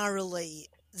 Primarily,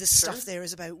 the stuff there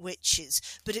is about witches,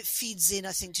 but it feeds in,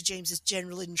 I think, to James's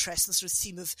general interest in the sort of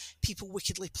theme of people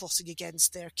wickedly plotting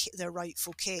against their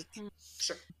rightful king.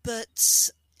 Sure. But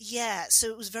yeah, so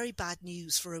it was very bad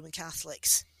news for Roman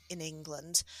Catholics in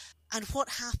England. And what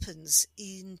happens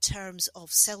in terms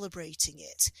of celebrating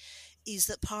it is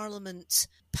that Parliament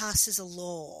passes a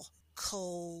law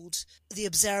called the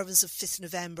Observance of 5th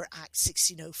November Act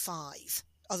 1605,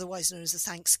 otherwise known as the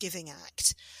Thanksgiving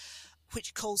Act,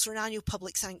 which calls for an annual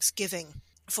public thanksgiving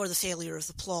for the failure of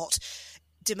the plot,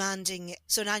 demanding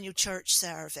an annual church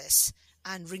service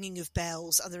and ringing of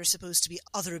bells, and there are supposed to be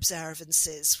other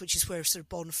observances, which is where sort of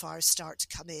bonfires start to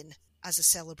come in as a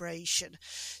celebration.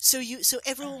 So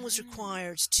everyone was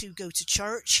required to go to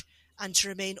church and to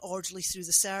remain orderly through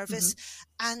the service,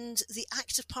 and the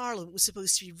Act of Parliament was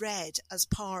supposed to be read as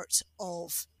part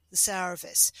of the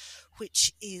service,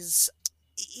 which is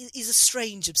a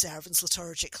strange observance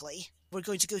liturgically. We're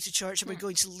going to go to church and we're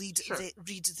going to read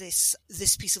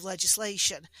this piece of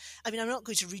legislation. I mean, I'm not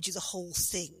going to read you the whole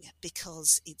thing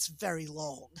because it's very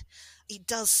long. It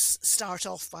does start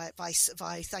off by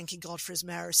thanking God for his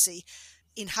mercy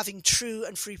in having true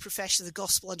and free profession of the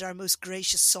gospel under our most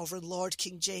gracious sovereign Lord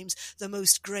King James, the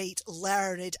most great,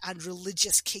 learned and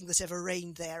religious king that ever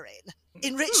reigned therein.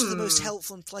 Enriched with the most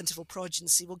helpful and plentiful progeny.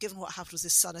 Well, given what happened with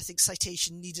his son, I think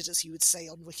citation needed, as you would say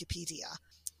on Wikipedia.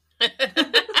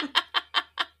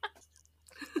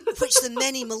 which the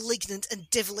many malignant and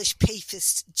devilish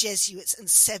papist Jesuits and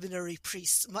seminary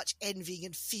priests, much envying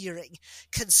and fearing,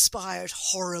 conspired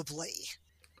horribly.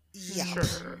 Yeah.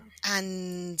 Sure.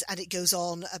 And it goes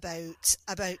on about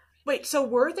Wait, so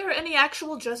were there any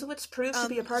actual Jesuits proved to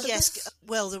be a part of this? Yes,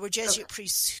 well, there were Jesuit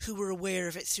priests who were aware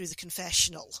of it through the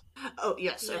confessional. Oh,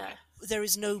 yes, okay. There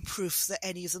is no proof that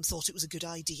any of them thought it was a good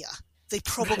idea. They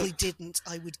probably didn't,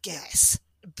 I would guess.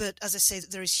 But as I say,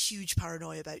 there is huge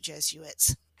paranoia about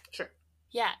Jesuits. Sure.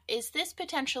 Yeah, is this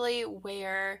potentially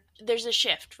where there's a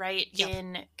shift, right,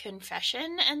 in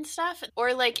confession and stuff?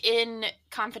 Or like in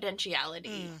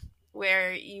confidentiality?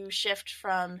 Where you shift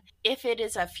from, if it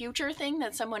is a future thing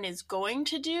that someone is going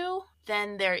to do,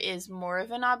 then there is more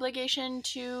of an obligation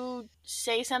to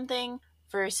say something,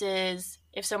 versus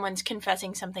if someone's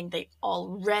confessing something they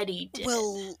already did.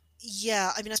 Well,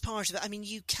 yeah, I mean, as part of it, I mean,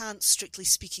 you can't, strictly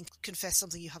speaking, confess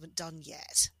something you haven't done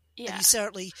yet. Yeah. And you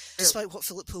certainly, despite what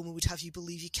Philip Pullman would have you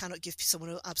believe, you cannot give someone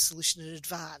an absolution in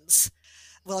advance.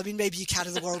 Well, I mean, maybe you can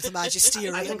in the world of the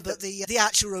magisterium, but the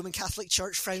actual Roman Catholic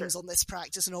Church frowns on this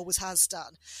practice and always has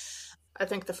done. I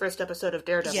think the first episode of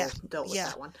Daredevil dealt with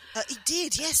that one. It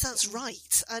did, yes, that's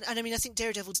right. And I mean, I think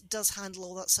Daredevil does handle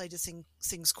all that side of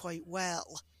things quite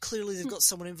well. Clearly, they've got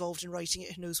someone involved in writing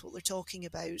it who knows what they're talking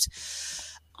about.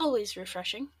 Always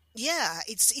refreshing. Yeah,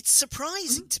 it's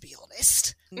surprising, to be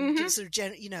honest. Sort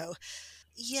of,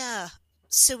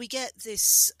 So we get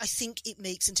this. I think it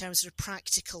makes, in terms of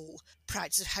practical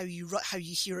practice of how you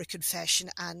hear a confession,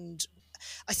 and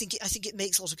I think it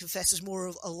makes a lot of confessors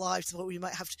more alive to what we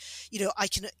might have to, the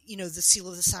seal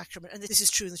of the sacrament, and this is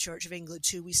true in the Church of England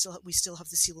too. We still have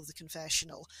the seal of the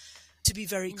confessional, to be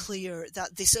very clear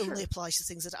that this only applies to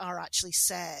things that are actually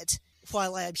said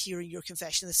while I am hearing your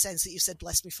confession, in the sense that you said,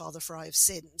 "Bless me, Father, for I have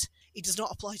sinned." It does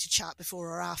not apply to chat before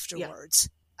or afterwards.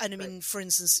 Yeah. And I mean, for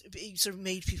instance, it sort of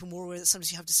made people more aware that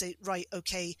sometimes you have to say, right,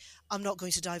 okay, I'm not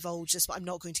going to divulge this, but I'm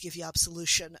not going to give you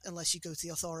absolution unless you go to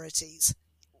the authorities,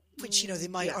 which, they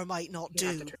might or might not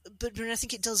do. But I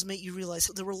think it does make you realise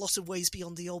that there were a lot of ways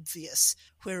beyond the obvious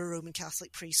where a Roman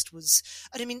Catholic priest was.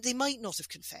 And I mean, they might not have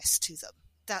confessed to them.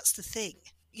 That's the thing.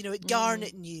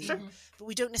 Garnet knew, but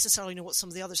we don't necessarily know what some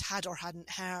of the others had or hadn't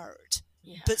heard.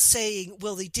 Yeah. But saying,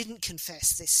 well, they didn't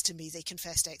confess this to me, they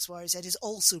confessed X, Y, or Z, is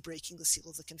also breaking the seal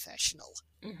of the confessional.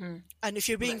 And if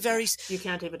you're being very... You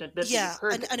can't even admit that you've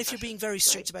heard and if you're being very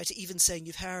strict about it, even saying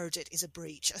you've heard it is a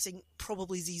breach. I think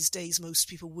probably these days most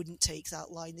people wouldn't take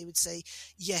that line. They would say,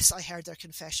 yes, I heard their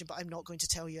confession, but I'm not going to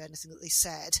tell you anything that they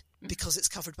said because it's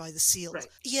covered by the seal. Right.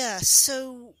 Yeah,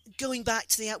 so going back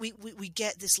to the... We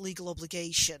get this legal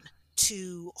obligation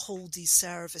to hold these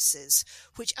services,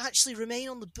 which actually remain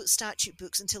on the statute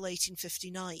books until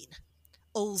 1859.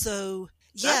 Although,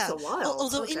 that's a while.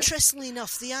 Although interestingly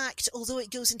enough, the Act, although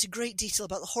it goes into great detail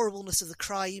about the horribleness of the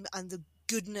crime and the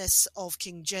goodness of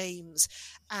King James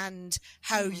and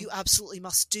how you absolutely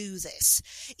must do this,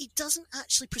 it doesn't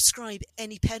actually prescribe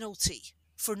any penalty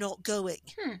for not going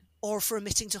or for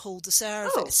omitting to hold the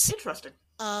service. Oh, interesting.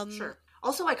 Sure.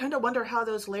 Also, I kind of wonder how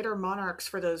those later monarchs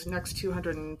for those next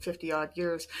 250-odd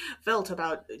years felt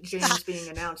about James being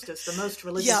announced as the most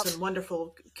religious and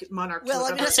wonderful monarch. Well,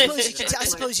 I mean, I suppose you can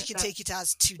take it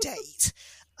as to date.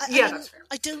 That's fair.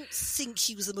 I don't think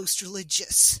he was the most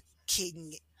religious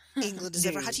king England has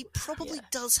ever had. He probably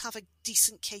does have a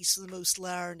decent case for the most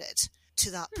learned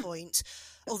to that point.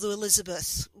 Although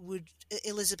Elizabeth in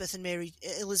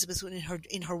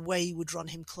her way would run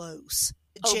him close.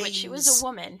 James, but she was a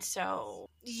woman, so...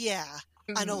 Yeah,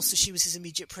 and also she was his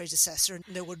immediate predecessor, and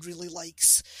no one really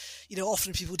likes...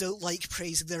 often people don't like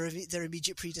praising their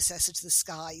immediate predecessor to the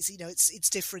skies. It's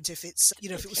different if it's...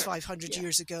 if it was 500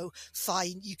 years ago,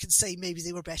 fine, you can say maybe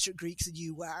they were better at Greek than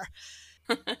you were.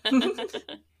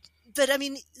 But, I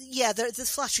mean, the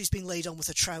flattery's being laid on with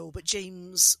a trowel, but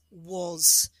James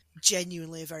was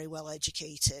genuinely a very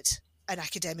well-educated and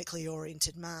academically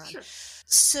oriented man. Sure.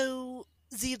 So...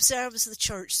 the observance of the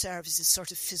church services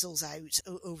sort of fizzles out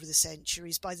over the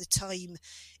centuries. By the time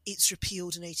it's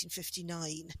repealed in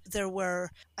 1859, there were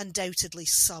undoubtedly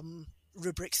some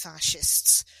rubric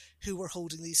fascists who were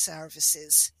holding these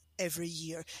services every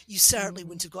year. You certainly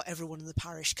wouldn't have got everyone in the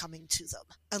parish coming to them,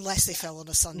 unless they fell on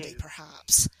a Sunday,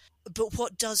 perhaps. But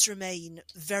what does remain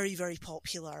very, very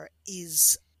popular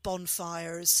is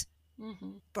bonfires,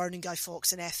 burning Guy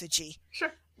Fawkes in effigy.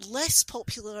 Sure. Less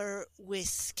popular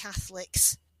with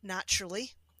Catholics,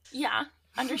 naturally. Yeah,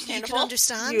 understandable. You can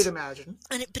understand. You'd imagine.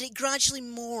 But it gradually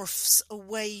morphs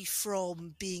away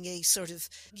from being a sort of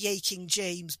yay King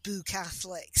James, boo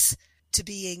Catholics, to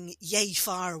being yay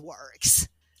fireworks.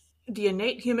 the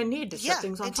innate human need to set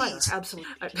things on indeed. fire.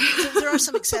 Absolutely. There are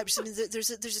some exceptions. I mean,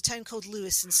 there's a town called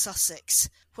Lewes in Sussex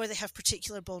where they have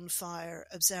particular bonfire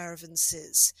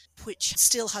observances, which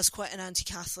still has quite an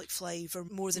anti-Catholic flavour,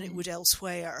 more than it would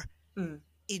elsewhere.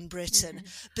 In Britain,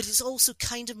 but it's also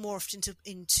kind of morphed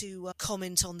into a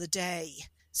comment on the day.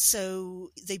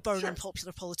 So they burn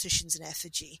unpopular politicians in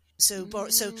effigy. So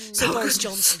Boris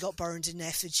Johnson got burned in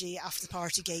effigy after the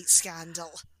Partygate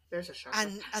scandal. There's a shocker.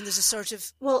 And there's a sort of...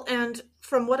 Well, and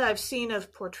from what I've seen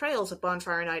of portrayals of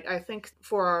Bonfire Night, I think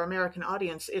for our American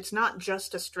audience, it's not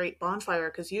just a straight bonfire,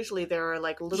 because usually there are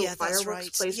like little fireworks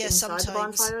placed inside the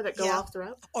bonfire that go off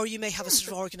throughout. Or you may have a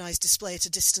sort of organised display at a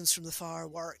distance from the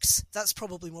fireworks. That's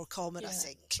probably more common, I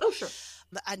think. Oh, sure.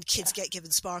 And kids get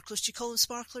given sparklers. Do you call them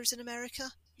sparklers in America?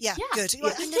 Yeah, good.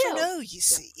 Well, I never know, you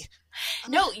see.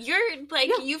 No, you're like,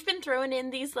 you've been throwing in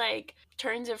these like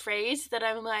turns of phrase that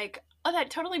I'm like, oh, that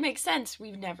totally makes sense.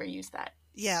 We've never used that.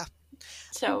 Yeah.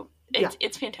 So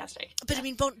it's fantastic. But I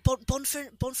mean,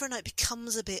 Bonfire Night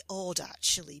becomes a bit odd,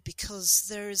 actually, because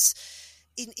there's...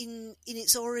 In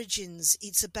its origins,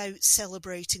 it's about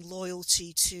celebrating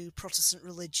loyalty to Protestant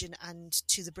religion and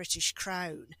to the British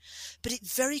Crown. But it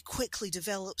very quickly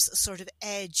develops a sort of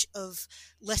edge of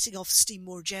letting off steam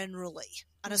more generally.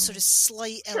 And a sort of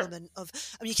slight element of...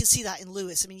 I mean, you can see that in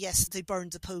Lewis. I mean, yes, they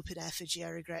burned the Pope in effigy, I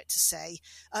regret to say.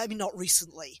 I mean, not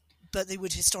recently, but they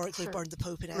would historically burn the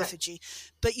Pope in effigy.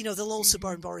 But, you know, they'll also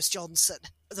burn Boris Johnson.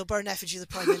 They'll burn effigy of the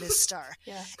Prime Minister.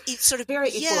 It's sort of... Very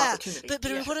equal opportunity.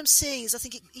 But what I'm saying is I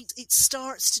think it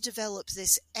starts to develop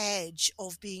this edge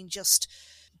of being just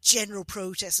general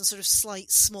protest and sort of slight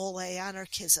small a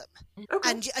anarchism. Okay.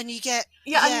 And you get...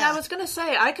 I mean, I was going to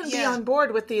say, I can be on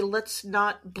board with the let's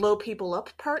not blow people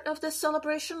up part of this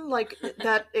celebration. Like,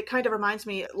 that, it kind of reminds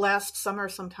me, last summer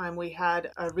sometime we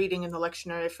had a reading in the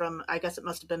lectionary from, I guess it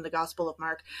must have been the Gospel of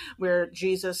Mark, where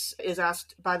Jesus is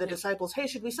asked by the disciples, hey,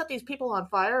 should we set these people on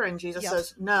fire? And Jesus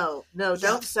says, no,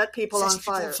 don't set people on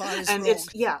fire. And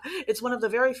wrong. It's one of the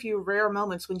very few rare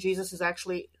moments when Jesus is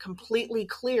actually completely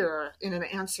clear in an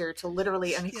answer to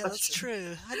literally any question. That's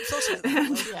true. I hadn't thought of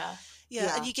that.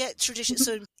 And you get tradition.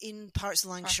 So in parts of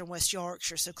Lancashire and West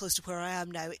Yorkshire, so close to where I am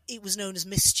now, it was known as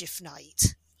Mischief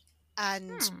Night,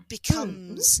 and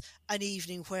becomes an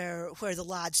evening where the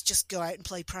lads just go out and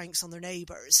play pranks on their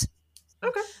neighbours.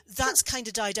 Okay. That's kind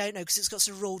of died out now because it's got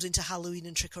sort of rolled into Halloween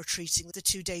and trick-or-treating. The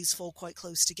 2 days fall quite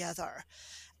close together.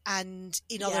 And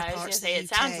in other parts of the UK... it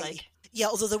sounds like... Yeah,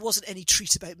 although there wasn't any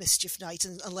treat about Mischief Night,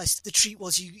 unless the treat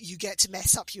was you get to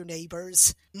mess up your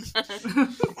neighbour's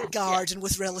garden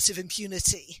with relative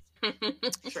impunity.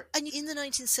 Sure. And in the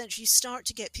 19th century, you start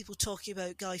to get people talking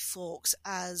about Guy Fawkes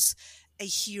as a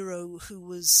hero who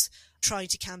was trying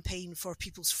to campaign for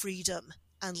people's freedom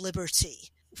and liberty,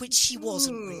 which he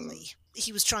wasn't really.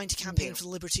 He was trying to campaign for the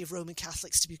liberty of Roman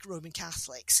Catholics to be Roman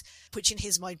Catholics, which in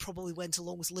his mind probably went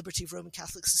along with liberty of Roman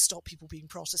Catholics to stop people being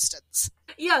Protestants.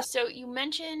 Yeah, so you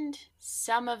mentioned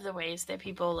some of the ways that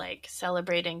people like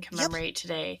celebrate and commemorate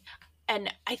today.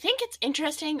 And I think it's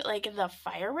interesting, like the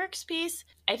fireworks piece,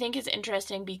 I think is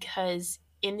interesting because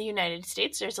in the United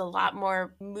States, there's a lot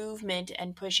more movement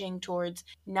and pushing towards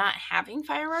not having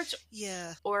fireworks.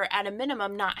 Yeah. Or at a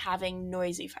minimum, not having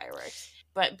noisy fireworks.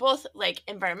 But both, like,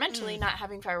 environmentally, not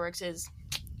having fireworks is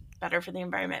better for the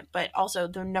environment, but also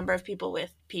the number of people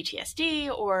with PTSD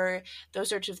or those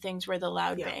sorts of things where the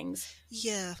loud bangs.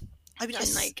 Yeah. I mean,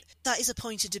 that is a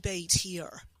point of debate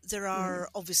here. There are,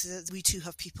 obviously, we too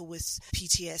have people with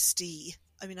PTSD.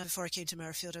 I mean, before I came to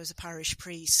Merrifield, I was a parish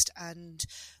priest, and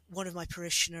one of my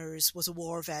parishioners was a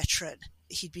war veteran.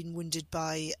 He'd been wounded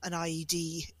by an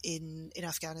IED in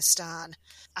Afghanistan,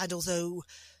 and although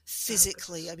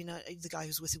physically, I mean, the guy who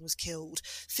was with him was killed.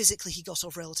 Physically, he got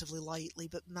off relatively lightly,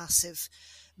 but massive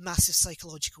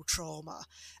psychological trauma.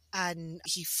 And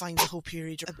he finds the whole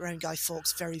period around Guy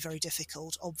Fawkes very, very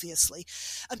difficult, obviously.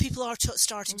 And people are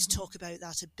starting to talk about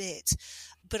that a bit.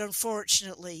 But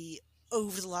unfortunately,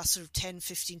 over the last sort of 10,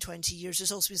 15, 20 years,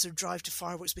 there's also been sort of drive to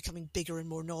fireworks becoming bigger and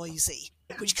more noisy,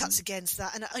 which cuts against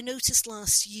that. And I noticed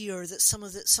last year that some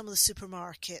of the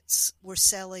supermarkets were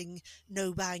selling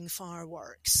no bang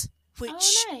fireworks,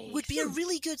 which would be a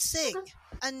really good thing.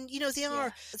 And, you know,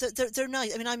 they're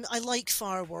nice. I mean, I like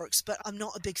fireworks, but I'm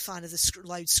not a big fan of the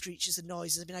loud screeches and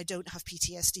noises. I mean, I don't have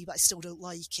PTSD, but I still don't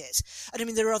like it. And I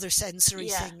mean, there are other sensory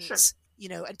things, you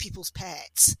know, and people's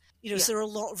pets. You know, so there are a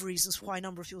lot of reasons why a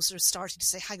number of people sort of starting to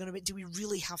say, hang on a minute, do we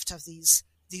really have to have these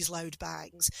loud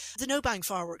bangs? The no bang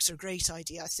fireworks are a great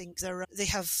idea. I think they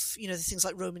have, you know, the things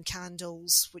like Roman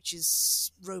candles, which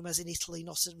is Rome as in Italy,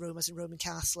 not Rome as in Roman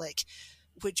Catholic,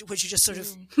 which are just sort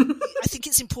of, I think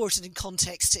it's important in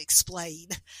context to explain.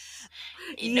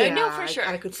 No, for sure.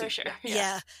 I could for sure.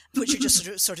 Yeah, which are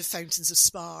just sort of fountains of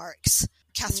sparks.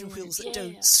 Catherine wheels that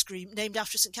don't scream, named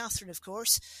after St. Catherine, of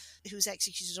course, who was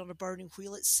executed on a burning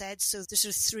wheel, it's said. So there's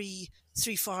sort of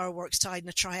three fireworks tied in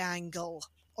a triangle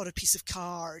on a piece of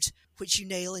card, which you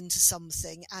nail into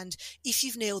something. And if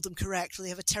you've nailed them correctly, they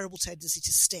have a terrible tendency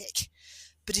to stick.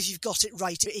 But if you've got it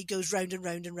right, it goes round and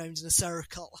round and round in a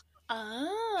circle.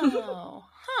 Oh,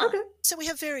 huh. Okay. So we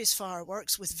have various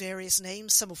fireworks with various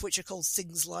names, some of which are called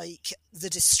things like the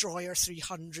Destroyer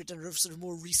 300 and are sort of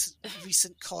more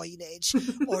recent coinage,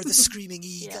 or the Screaming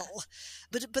Eagle.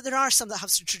 Yeah. But there are some that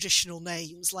have some traditional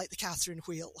names, like the Catherine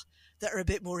Wheel, that are a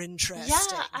bit more interesting.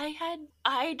 Yeah,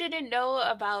 I didn't know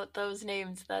about those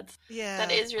names. That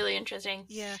is really interesting.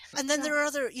 Yeah. And then there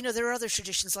are other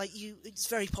traditions, like it's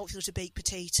very popular to bake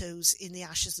potatoes in the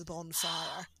ashes of the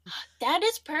bonfire. That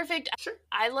is perfect. Sure.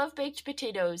 I love baked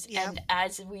potatoes, and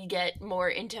as we get more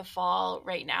into fall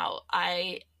right now,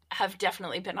 I have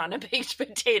definitely been on a baked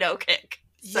potato kick.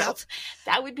 So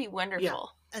that would be wonderful. Yeah.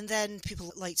 And then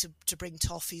people like to bring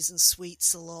toffees and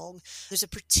sweets along. There's a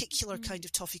particular kind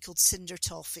of toffee called cinder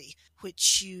toffee,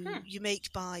 which you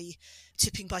make by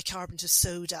tipping bicarbonate of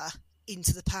soda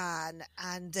into the pan,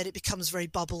 and then it becomes very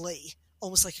bubbly,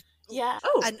 almost like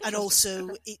and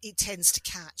also it tends to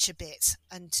catch a bit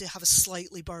and to have a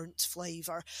slightly burnt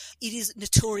flavour. It is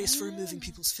notorious for removing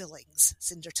people's fillings,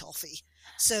 cinder toffee.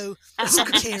 So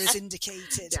some care is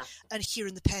indicated. Yeah. And here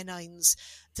in the Pennines,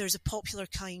 there's a popular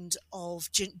kind of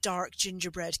dark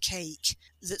gingerbread cake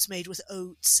that's made with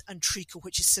oats and treacle,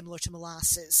 which is similar to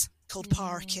molasses, called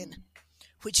parkin,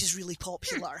 which is really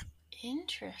popular.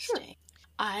 Interesting. Sure.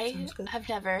 I have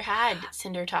never had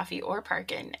cinder toffee or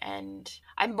parkin, and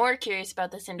I'm more curious about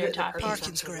the cinder toffee.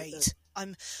 Parkin's great.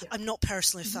 I'm not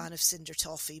personally a fan of cinder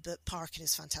toffee, but parkin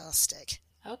is fantastic.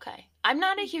 Okay. I'm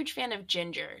not a huge fan of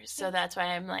ginger, so that's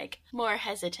why I'm more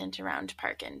hesitant around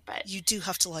parkin. But you do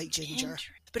have to like ginger.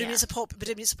 But it is a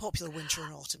popular winter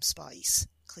and autumn spice,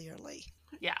 clearly.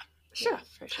 Yeah. Sure. Yeah,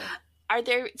 for sure.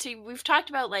 We've talked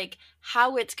about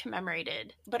how it's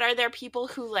commemorated, but are there people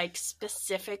who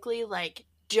specifically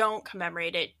don't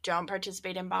commemorate it, don't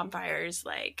participate in bonfires,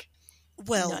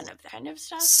 none of that kind of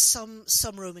stuff?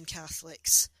 Some Roman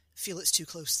Catholics feel it's too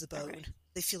close to the bone. Okay.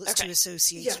 They feel it's too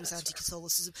associated with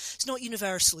anti-Catholicism. It's not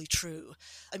universally true.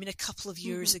 I mean, a couple of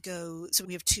years ago, so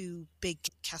we have two big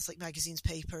Catholic magazines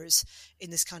papers in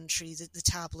this country, the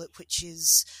Tablet, which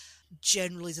is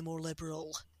generally the more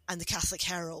liberal, and the Catholic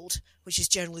Herald, which is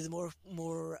generally the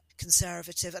more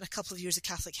conservative. And a couple of years, the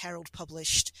Catholic Herald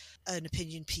published an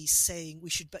opinion piece saying we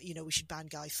should ban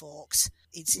Guy Fawkes.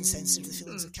 It's insensitive to the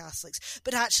feelings of Catholics.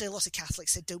 But actually, a lot of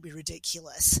Catholics said, "Don't be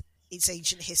ridiculous. It's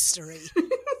ancient history.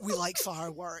 We like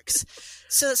fireworks."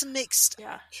 So it's a mixed.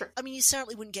 Yeah, sure. I mean, you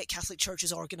certainly wouldn't get Catholic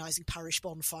churches organising parish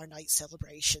bonfire night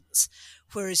celebrations,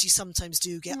 whereas you sometimes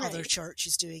do get other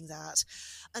churches doing that,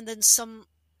 and then some.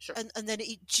 Sure. And then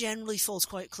it generally falls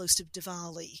quite close to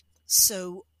Diwali.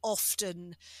 So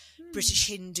often British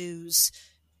Hindus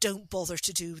don't bother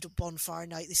to do bonfire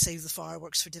night. They save the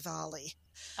fireworks for Diwali.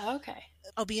 Okay.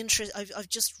 I'll be interested. I've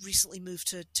just recently moved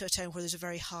to a town where there's a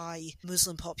very high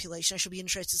Muslim population. I shall be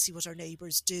interested to see what our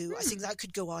neighbours do. I think that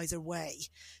could go either way.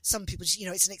 Some people just,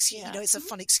 it's an excuse, it's a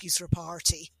fun excuse for a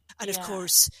party. And of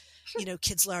course,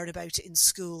 kids learn about it in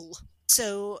school.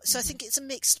 So I think it's a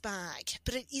mixed bag,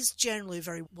 but it is generally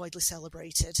very widely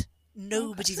celebrated.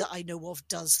 Nobody that I know of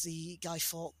does the Guy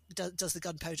Fawkes does the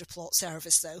gunpowder plot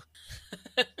service, though.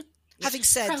 Having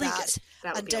said that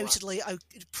undoubtedly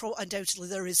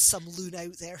there is some loon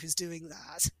out there who's doing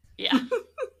that. Yeah.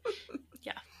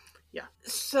 Yeah.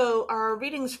 So our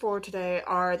readings for today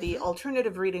are the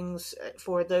alternative readings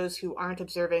for those who aren't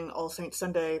observing All Saints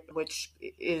Sunday, which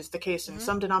is the case in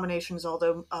some denominations,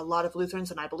 although a lot of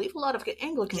Lutherans and I believe a lot of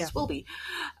Anglicans will be.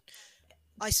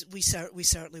 We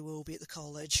certainly will be at the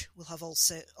college. We'll have All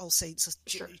Saints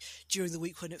during the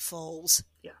week when it falls.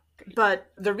 Yeah.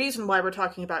 But the reason why we're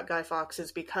talking about Guy Fawkes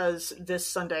is because this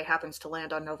Sunday happens to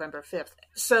land on November 5th.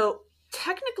 So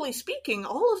technically speaking,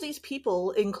 all of these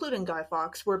people, including Guy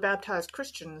Fawkes, were baptized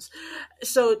Christians.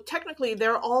 So technically,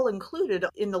 they're all included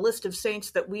in the list of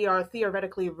saints that we are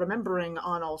theoretically remembering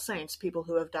on All Saints, people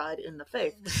who have died in the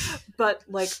faith. But,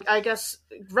 I guess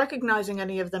recognizing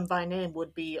any of them by name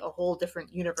would be a whole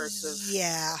different universe of...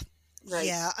 Yeah. Right.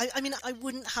 Yeah. I mean, I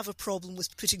wouldn't have a problem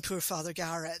with putting poor Father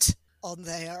Garrett on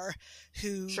there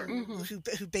who Sure.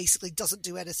 who basically doesn't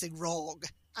do anything wrong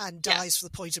and dies for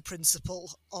the point of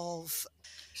principle of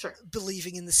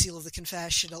believing in the seal of the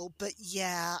confessional. But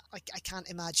yeah, I can't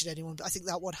imagine anyone. But I think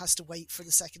that one has to wait for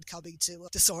the second coming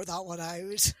to sort that one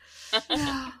out.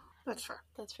 Yeah, that's fair.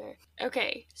 That's fair.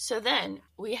 Okay, so then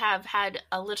we have had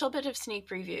a little bit of sneak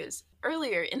previews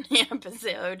earlier in the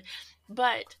episode,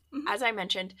 but as I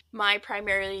mentioned, my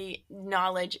primary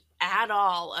knowledge at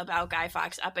all about Guy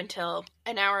Fawkes up until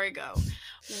an hour ago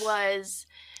was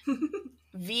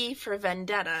V for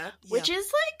Vendetta, which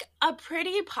is like a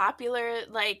pretty popular,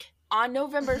 like on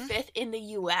November 5th in the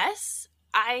US,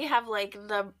 I have like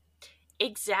the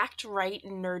exact right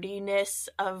nerdiness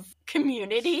of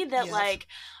Community that like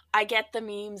I get the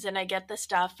memes and I get the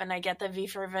stuff and I get the V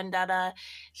for Vendetta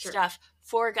stuff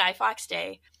for Guy Fawkes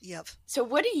Day. Yep. So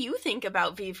what do you think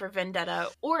about V for Vendetta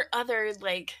or other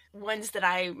like ones that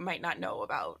I might not know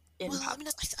about? I mean,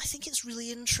 I think it's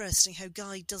really interesting how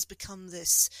Guy does become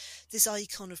this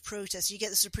icon of protest. You get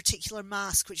this sort of particular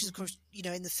mask, which is, of course, you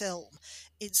know, in the film,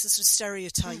 it's a sort of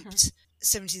stereotyped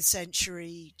 17th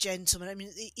century gentleman. I mean,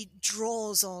 it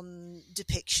draws on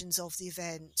depictions of the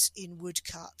event in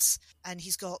woodcuts, and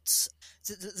he's got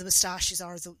the moustaches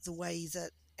are the way that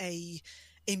a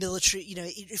military, you know,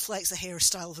 it reflects the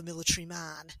hairstyle of a military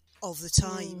man of the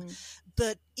time.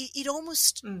 But it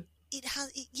almost... It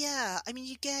has, I mean,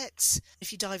 you get,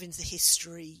 if you dive into the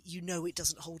history, you know it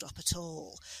doesn't hold up at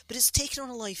all. But it's taken on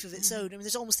a life of its own. I mean,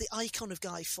 there's almost the icon of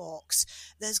Guy Fawkes.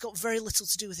 There's got very little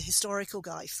to do with the historical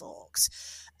Guy Fawkes.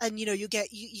 And, you know, you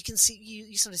can see,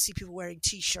 you sort of see people wearing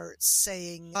T-shirts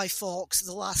saying, Guy Fawkes,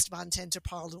 the last man to enter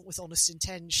Parliament with honest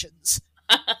intentions.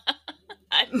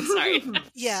 I'm sorry.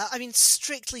 Yeah, I mean,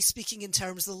 strictly speaking in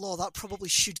terms of the law, that probably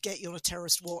should get you on a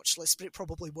terrorist watch list, but it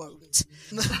probably won't.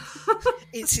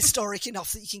 It's historic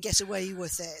enough that you can get away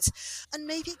with it. And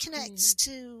maybe it connects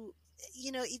to,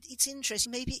 you know, it's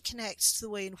interesting. Maybe it connects to the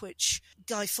way in which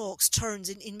Guy Fawkes turns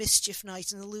in Mischief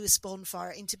Night and the Lewis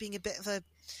bonfire into being a bit of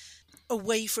a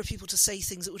way for people to say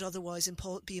things that would otherwise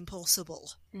be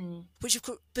impossible. Which,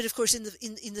 of course, in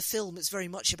the film, it's very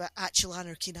much about actual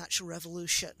anarchy and actual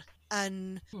revolution.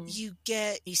 And if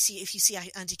you see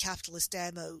anti-capitalist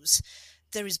demos,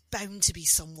 there is bound to be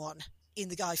someone in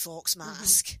the Guy Fawkes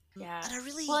mask. Yeah.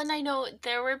 And and I know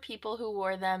there were people who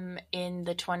wore them in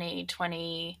the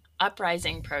 2020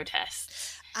 uprising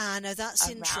protests. Now that's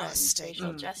interesting.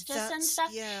 Racial justice and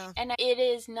stuff. Yeah. And it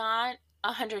is not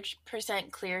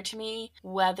 100% clear to me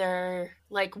whether,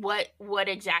 like, what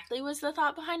exactly was the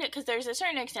thought behind it, because there's a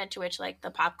certain extent to which, like,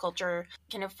 the pop culture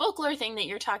kind of folklore thing that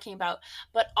you're talking about,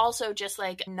 but also just,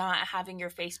 like, not having your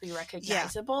face be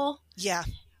recognizable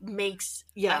makes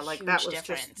like huge that was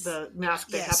difference. Just the mask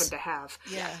they happen to have.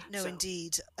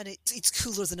 Indeed, and it's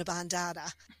cooler than a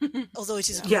bandana, although it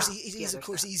is of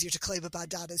course easier to claim a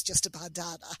bandana is just a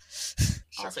bandana.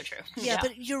 Also true.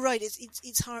 But you're right.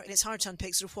 It's hard, and it's hard to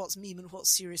unpick sort of what's meme and what's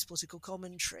serious political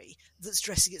commentary that's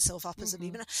dressing itself up as a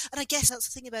meme. And I guess that's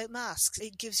the thing about masks.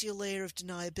 It gives you a layer of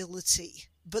deniability,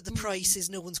 but the price is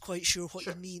no one's quite sure what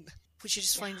you mean, which I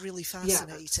just find really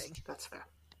fascinating. That's fair.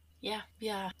 Yeah,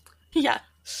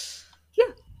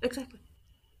 exactly.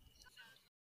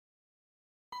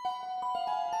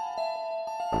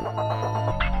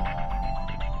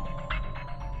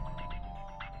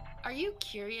 Are you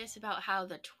curious about how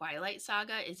the Twilight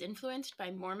Saga is influenced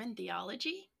by Mormon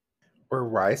theology? Or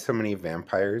why so many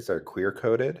vampires are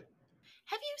queer-coded?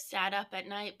 Have you sat up at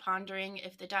night pondering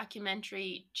if the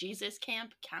documentary Jesus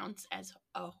Camp counts as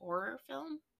a horror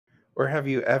film? Or have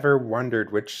you ever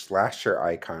wondered which slasher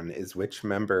icon is which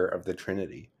member of the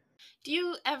Trinity? Do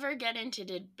you ever get into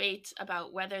debates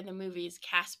about whether the movies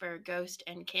Casper, Ghost,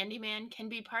 and Candyman can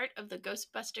be part of the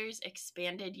Ghostbusters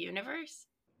expanded universe?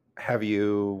 Have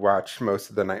you watched most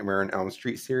of the Nightmare on Elm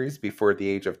Street series before the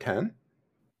age of 10?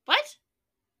 What?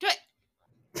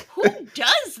 Who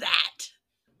does that?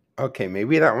 Okay,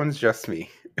 maybe that one's just me.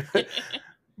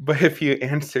 But if you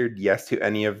answered yes to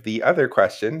any of the other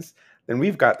questions, then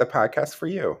we've got the podcast for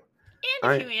you.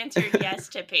 And if you answered yes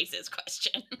to Pace's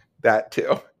question. That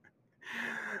too.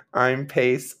 I'm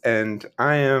Pace, and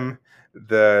I am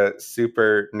the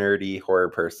super nerdy horror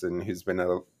person who's been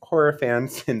a horror fan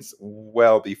since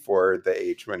well before the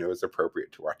age when it was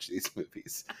appropriate to watch these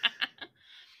movies.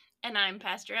 And I'm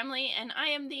Pastor Emily, and I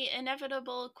am the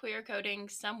inevitable queer coding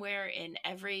somewhere in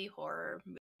every horror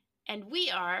movie. And we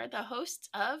are the hosts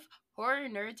of Horror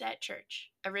Nerds at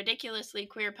Church, a ridiculously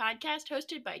queer podcast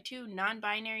hosted by two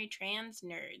non-binary trans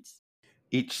nerds.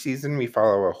 Each season, we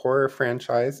follow a horror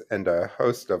franchise and a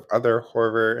host of other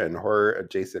horror and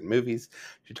horror-adjacent movies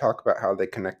to talk about how they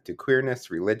connect to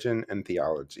queerness, religion, and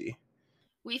theology.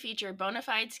 We feature bona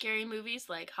fide scary movies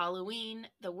like Halloween,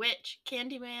 The Witch,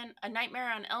 Candyman, A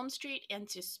Nightmare on Elm Street, and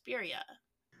Suspiria.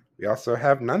 We also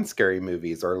have non-scary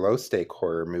movies or low-stake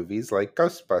horror movies like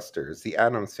Ghostbusters, The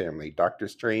Addams Family, Doctor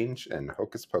Strange, and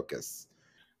Hocus Pocus.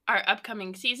 Our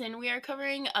upcoming season, we are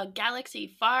covering a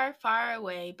galaxy far, far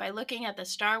away by looking at the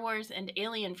Star Wars and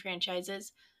Alien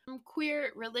franchises from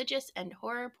queer, religious, and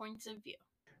horror points of view.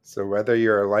 So whether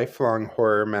you're a lifelong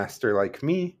horror master like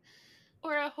me,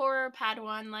 or a horror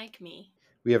Padawan like me,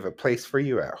 we have a place for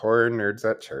you at Horror Nerds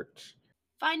at Church.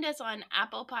 Find us on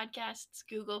Apple Podcasts,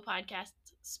 Google Podcasts,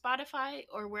 Spotify,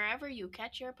 or wherever you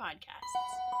catch your podcasts.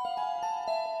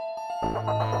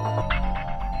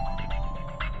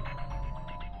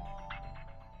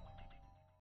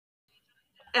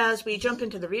 As we jump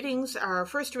into the readings, our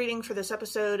first reading for this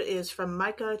episode is from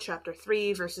Micah chapter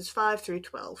 3, verses 5 through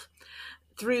 12.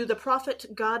 Through the prophet,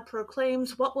 God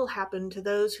proclaims what will happen to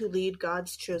those who lead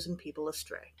God's chosen people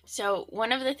astray. So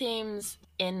one of the themes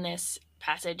in this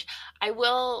passage, I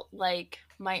will, like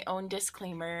my own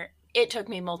disclaimer, it took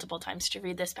me multiple times to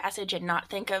read this passage and not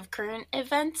think of current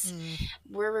events.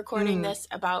 We're recording this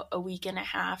about a week and a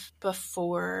half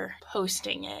before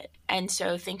posting it. And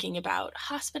so thinking about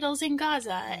hospitals in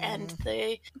Gaza and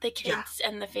the kids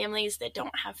and the families that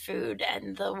don't have food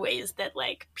and the ways that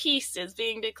like peace is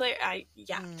being declared.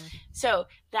 So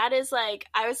that is like,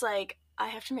 I was like, I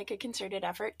have to make a concerted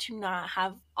effort to not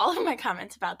have all of my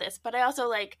comments about this, but I also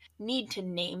like need to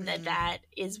name that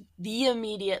is the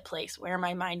immediate place where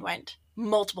my mind went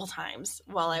multiple times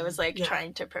while I was like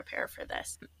trying to prepare for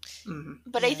this.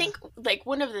 But I think like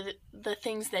one of the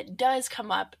things that does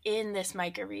come up in this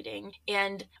Micah reading,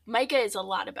 and Micah is a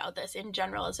lot about this in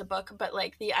general as a book, but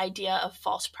like the idea of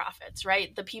false prophets,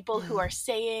 right? The people who are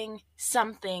saying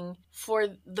something for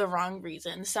the wrong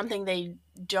reason, something they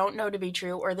don't know to be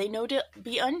true or they know to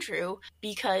be untrue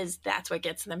because that's what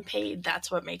gets them paid, that's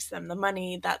what makes them the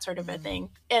money, that sort of a thing.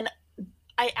 And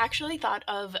I actually thought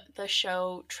of the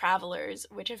show Travelers,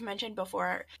 which I've mentioned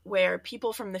before, where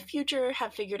people from the future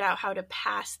have figured out how to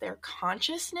pass their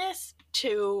consciousness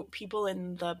to people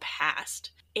in the past.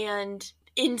 And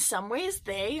in some ways,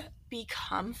 they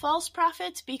become false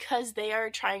prophets because they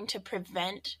are trying to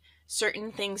prevent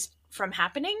certain things from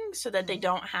happening so that they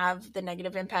don't have the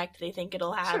negative impact they think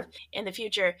it'll have in the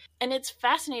future. And it's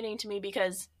fascinating to me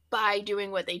because by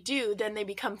doing what they do, then they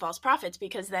become false prophets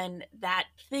because then that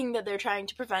thing that they're trying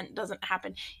to prevent doesn't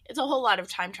happen. It's a whole lot of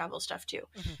time travel stuff too,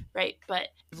 right? But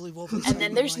and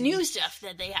then there's new stuff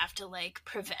that they have to like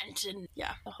prevent, and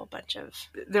a whole bunch of.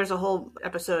 There's a whole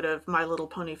episode of My Little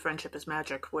Pony: Friendship is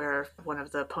Magic where one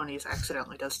of the ponies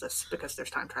accidentally does this because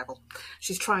there's time travel.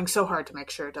 She's trying so hard to make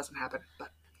sure it doesn't happen,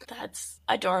 but. That's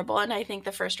adorable, and I think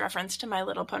the first reference to My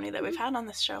Little Pony that we've had on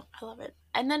this show. I love it.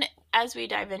 And then as we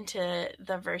dive into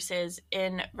the verses,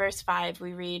 in verse 5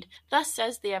 we read, "Thus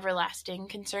says the everlasting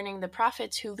concerning the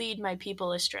prophets who lead my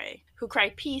people astray, who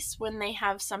cry peace when they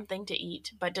have something to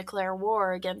eat, but declare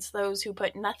war against those who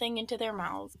put nothing into their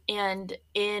mouths." And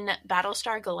in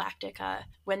Battlestar Galactica,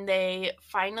 when they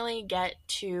finally get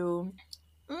to,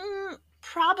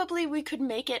 probably we could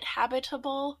make it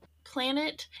habitable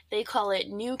planet, they call it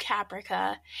New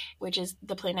Caprica, which is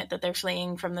the planet that they're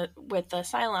fleeing from with the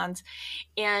Cylons,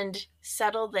 and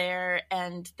settle there,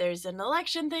 and there's an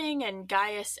election thing, and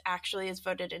Gaius actually is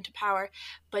voted into power,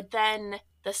 but then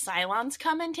the Cylons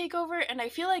come and take over, and I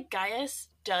feel like Gaius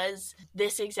does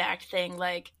this exact thing,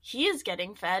 like he is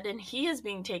getting fed and he is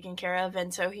being taken care of,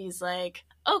 and so he's like,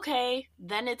 okay,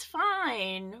 then it's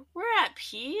fine, we're at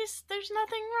peace, there's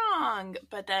nothing wrong.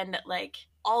 But then like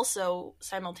also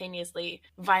simultaneously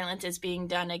violence is being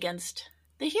done against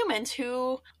the humans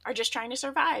who are just trying to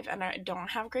survive and don't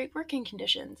have great working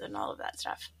conditions and all of that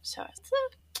stuff. So it's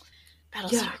a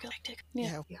Battlestar Galactica.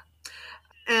 Yeah.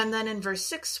 And then in verse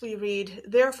 6 we read,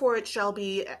 "Therefore it shall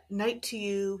be night to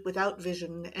you without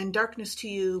vision, and darkness to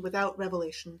you without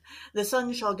revelation. The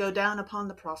sun shall go down upon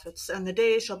the prophets, and the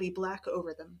day shall be black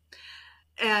over them."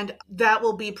 And that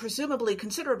will be presumably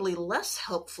considerably less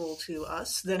helpful to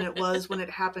us than it was when it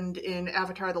happened in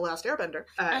Avatar: The Last Airbender,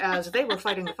 as they were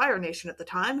fighting the Fire Nation at the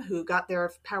time, who got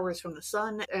their powers from the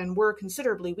sun and were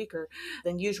considerably weaker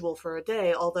than usual for a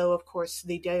day, although, of course,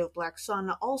 the Day of Black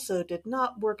Sun also did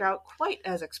not work out quite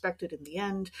as expected in the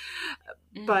end.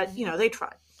 But, they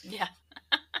tried. Yeah.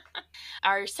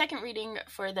 Our second reading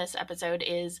for this episode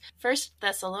is 1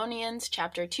 Thessalonians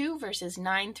chapter 2, verses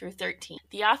 9 through 13.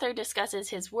 The author discusses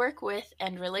his work with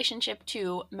and relationship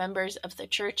to members of the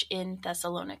church in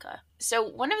Thessalonica. So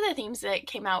one of the themes that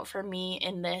came out for me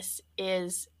in this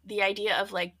is the idea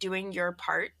of like doing your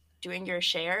part, doing your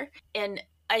share. And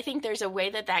I think there's a way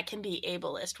that can be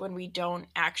ableist when we don't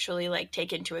actually like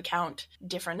take into account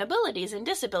different abilities and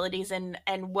disabilities and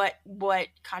what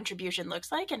contribution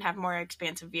looks like and have more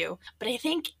expansive view. But I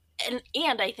think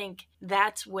and I think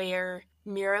that's where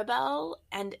Mirabel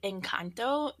and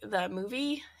Encanto, the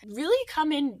movie, really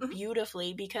come in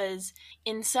beautifully, because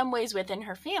in some ways within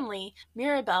her family,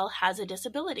 Mirabel has a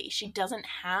disability. She doesn't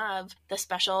have the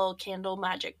special candle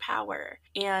magic power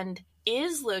and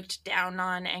is looked down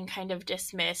on and kind of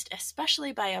dismissed,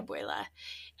 especially by Abuela,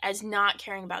 as not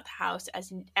caring about the house,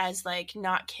 as like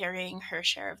not carrying her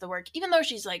share of the work, even though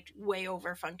she's like way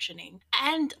over functioning.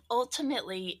 And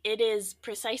ultimately, it is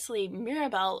precisely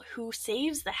Mirabel who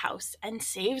saves the house and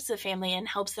saves the family and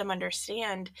helps them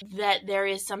understand that there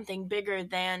is something bigger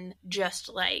than just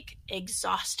like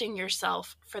exhausting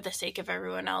yourself for the sake of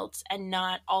everyone else, and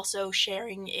not also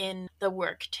sharing in the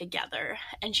work together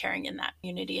and sharing in that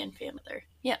unity and family.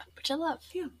 Yeah, which I love.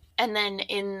 Yeah. And then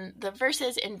in the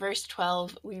verses, in verse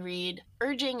 12, we read,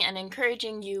 urging and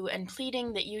encouraging you and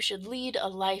pleading that you should lead a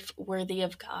life worthy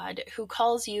of God, who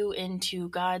calls you into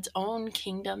God's own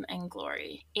kingdom and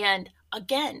glory. And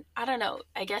again, I don't know,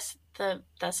 I guess the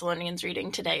Thessalonians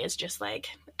reading today is just like,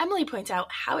 Emily points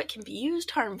out how it can be used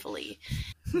harmfully.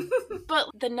 But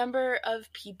the number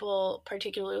of people,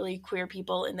 particularly queer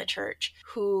people in the church,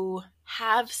 who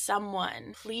have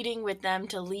someone pleading with them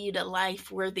to lead a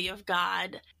life worthy of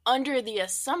God under the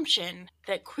assumption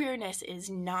that queerness is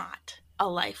not a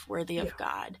life worthy of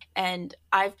God. And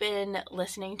I've been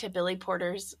listening to Billy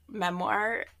Porter's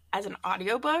memoir as an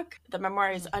audiobook. The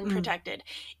memoir is unprotected.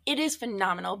 It is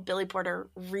phenomenal. Billy Porter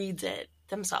reads it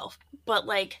himself. But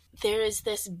like, there is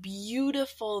this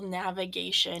beautiful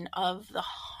navigation of the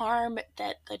harm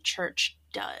that the church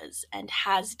does and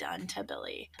has done to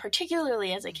Billy,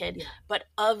 particularly as a kid, but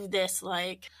of this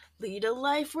like, lead a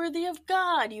life worthy of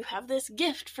God. You have this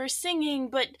gift for singing,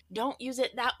 but don't use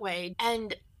it that way.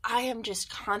 And I am just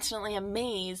constantly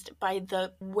amazed by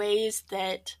the ways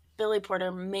that Billy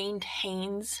Porter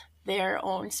maintains their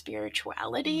own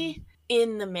spirituality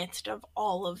in the midst of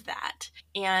all of that.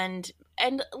 And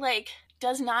like,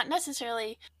 does not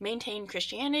necessarily maintain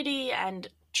Christianity and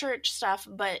church stuff,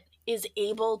 but is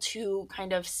able to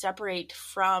kind of separate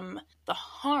from the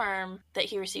harm that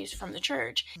he receives from the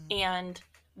church and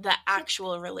the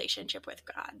actual relationship with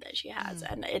God that she has.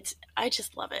 And I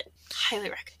just love it. Highly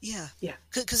recommend. Yeah.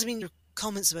 Because I mean, your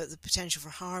comments about the potential for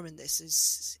harm in this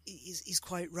is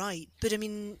quite right. But I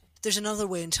mean, there's another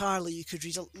way entirely you could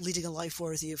read leading a life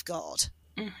worthy of God.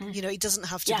 You know, it doesn't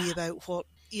have to be about what,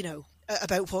 you know,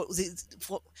 about what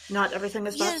not everything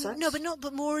is about sex.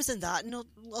 But more than that, not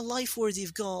a life worthy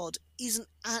of God isn't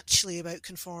actually about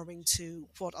conforming to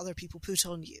what other people put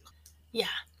on you. Yeah.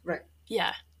 Right.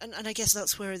 Yeah. And I guess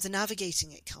that's where the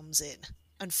navigating it comes in,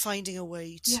 and finding a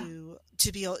way to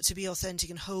be authentic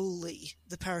and wholly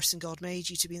the person God made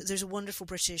you to be. There's a wonderful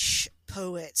British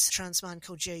poet, trans man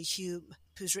called J. Hume,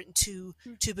 who's written two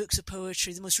books of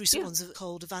poetry. The most recent one's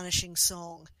called A Vanishing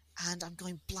Song, and I'm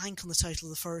going blank on the title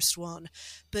of the first one.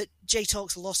 But Jay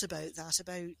talks a lot about that,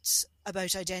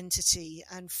 about identity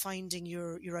and finding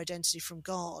your identity from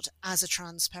God as a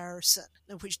trans person,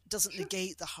 which doesn't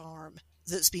negate the harm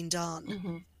that's been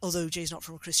done. Although Jay's not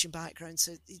from a Christian background,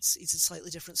 so it's a slightly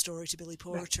different story to Billy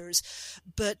Porter's.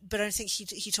 Right. But I think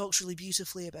he talks really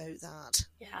beautifully about that.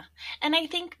 Yeah. And I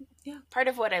think part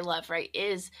of what I love, right,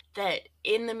 is that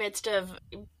in the midst of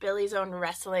Billy's own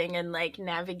wrestling and like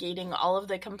navigating all of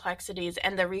the complexities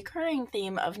and the recurring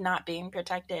theme of not being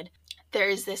protected, there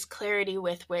is this clarity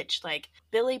with which like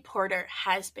Billy Porter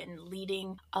has been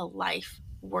leading a life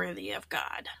worthy of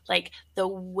God. Like the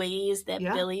ways that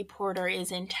Billy Porter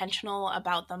is intentional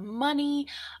about the money,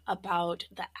 about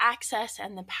the access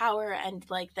and the power and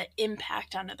like the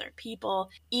impact on other people,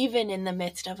 even in the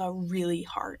midst of a really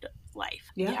hard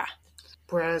life. Yeah.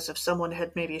 Whereas if someone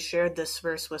had maybe shared this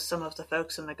verse with some of the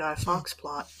folks in the Guy Fawkes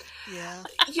plot,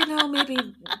 you know,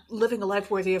 maybe living a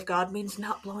life worthy of God means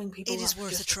not blowing people up. It is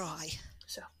worth a try.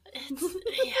 So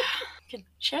could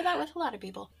share that with a lot of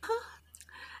people.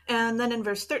 And then in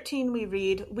verse 13 we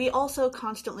read, we also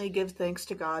constantly give thanks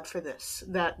to God for this,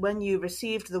 that when you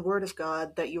received the word of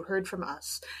God that you heard from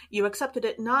us, you accepted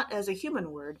it not as a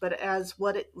human word, but as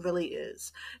what it really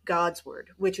is, God's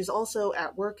word, which is also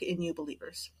at work in you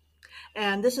believers.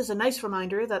 And this is a nice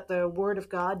reminder that the Word of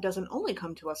God doesn't only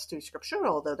come to us through Scripture,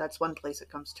 although that's one place it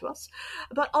comes to us,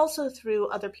 but also through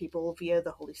other people via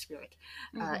the Holy Spirit.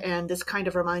 And this kind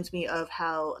of reminds me of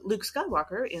how Luke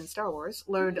Skywalker in Star Wars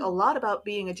learned a lot about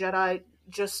being a Jedi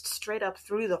just straight up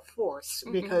through the Force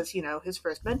because, you know, his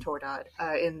first mentor died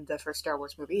in the first Star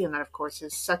Wars movie. And then, of course,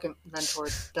 his second mentor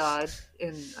died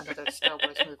in another Star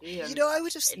Wars movie. And, you know, I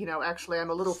would have... You know, actually, I'm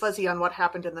a little fuzzy on what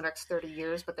happened in the next 30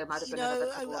 years, but there might have been another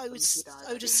couple of them who died.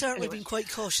 I would have certainly been quite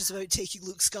cautious about taking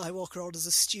Luke Skywalker on as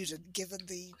a student, given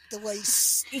the way...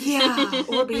 Yeah,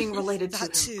 or being related to him.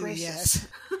 That too, Gracious. yes.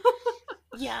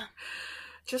 Yeah.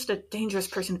 Just a dangerous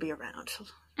person to be around.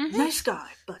 Nice guy,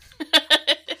 but...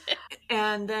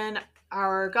 And then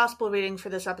our gospel reading for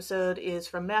this episode is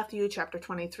from Matthew chapter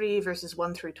 23, verses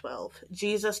 1 through 12.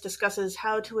 Jesus discusses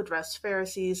how to address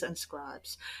Pharisees and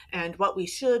scribes, and what we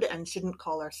should and shouldn't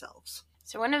call ourselves.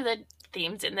 So one of the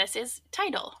themes in this is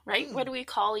title, right? What do we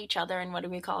call each other, and what do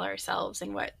we call ourselves,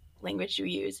 and what language do we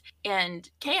use? And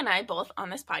Kay and I both on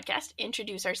this podcast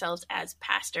introduce ourselves as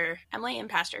Pastor Emily and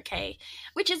Pastor Kay,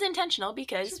 which is intentional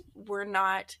because we're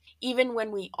not, even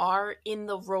when we are in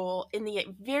the role, in the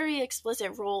very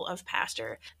explicit role of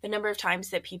pastor, the number of times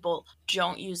that people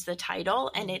don't use the title,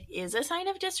 and it is a sign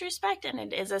of disrespect, and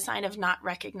it is a sign of not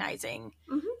recognizing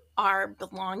our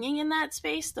belonging in that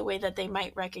space the way that they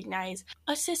might recognize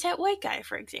a cishet white guy,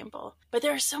 for example. But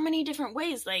there are so many different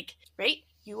ways, like, right?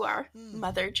 You are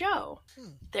Mother Joe.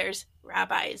 There's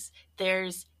rabbis.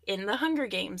 There's, in the Hunger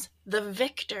Games, the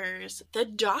victors, the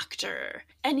doctor,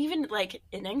 and even like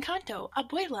in Encanto,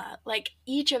 abuela. Like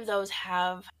each of those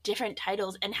have different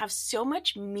titles and have so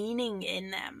much meaning in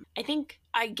them. I think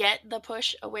I get the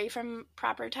push away from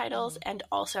proper titles, and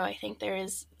also I think there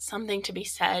is something to be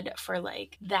said for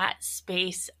like that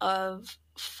space of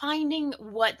finding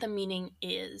what the meaning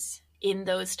is in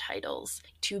those titles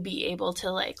to be able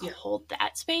to like hold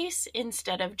that space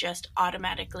instead of just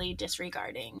automatically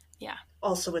disregarding. Yeah.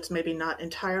 Also, it's maybe not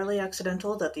entirely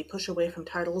accidental that the push away from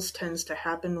titles tends to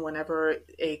happen whenever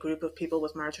a group of people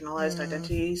with marginalized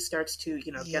identity starts to,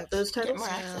 you know, get those titles.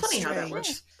 Funny how that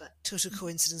works. But... Total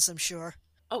coincidence, I'm sure.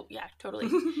 Oh, yeah,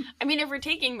 totally. I mean, if we're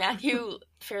taking Matthew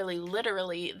fairly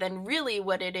literally, then really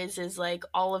what it is like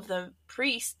all of the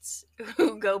priests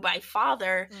who go by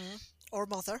father or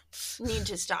mother need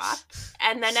to stop,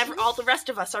 and then all the rest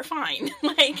of us are fine.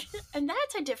 Like, and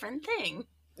that's a different thing.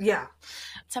 Yeah.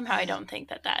 Somehow I don't think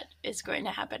that is going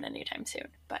to happen anytime soon,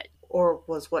 but... Or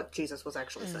was what Jesus was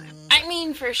actually saying. I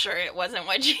mean, for sure it wasn't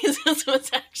what Jesus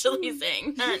was actually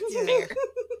saying. That's fair.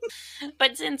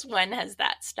 But since when has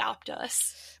that stopped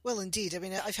us? Well, indeed. I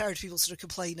mean, I've heard people sort of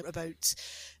complain about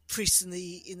priests in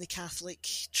the Catholic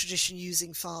tradition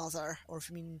using father, or if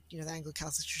you mean, you know, the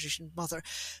Anglo-Catholic tradition, mother,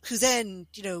 who then,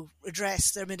 you know,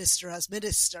 address their minister as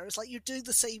minister. It's like you're doing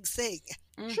the same thing.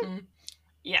 Sure.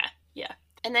 Yeah.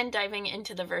 And then diving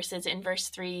into the verses, in verse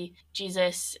 3,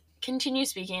 Jesus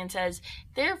continues speaking and says,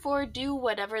 "Therefore do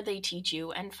whatever they teach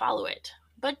you and follow it.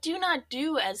 But do not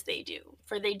do as they do,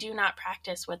 for they do not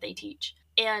practice what they teach."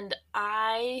 And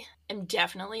I am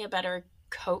definitely a better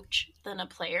coach than a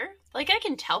player. Like, I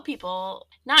can tell people,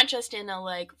 not just in a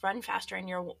like run faster and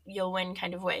you'll win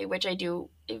kind of way, which I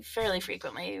do fairly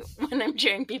frequently when I'm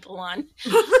cheering people on.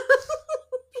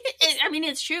 I mean,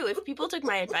 it's true. If people took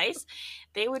my advice,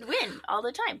 they would win all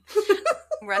the time.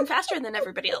 Run faster than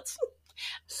everybody else.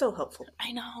 So helpful.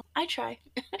 I know. I try.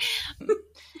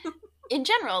 In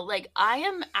general, like, I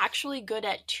am actually good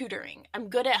at tutoring. I'm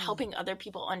good at helping other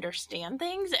people understand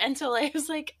things. And so I was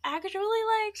like, actually,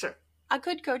 like, sure, I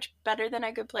could coach better than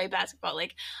I could play basketball.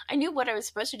 Like, I knew what I was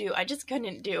supposed to do. I just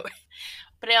couldn't do it.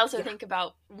 But I also think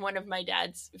about one of my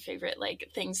dad's favorite, like,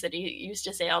 things that he used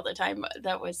to say all the time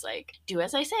that was, like, do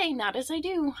as I say, not as I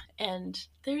do. And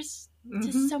there's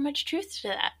just so much truth to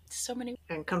that. So many.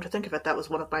 And come to think of it, that was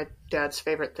one of my dad's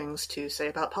favorite things to say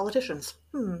about politicians.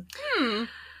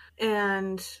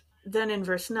 And then in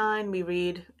verse 9, we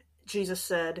read, Jesus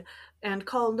said, "And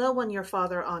call no one your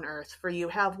father on earth, for you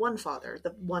have one Father,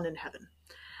 the one in heaven."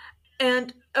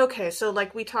 And, okay, so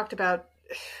like we talked about,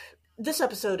 this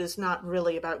episode is not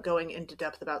really about going into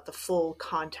depth about the full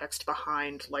context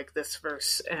behind like this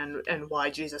verse and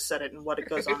why Jesus said it and what it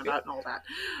goes on about and all that.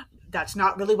 That's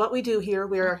not really what we do here.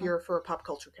 We are here for pop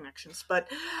culture connections.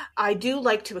 But I do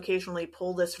like to occasionally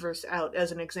pull this verse out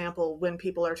as an example when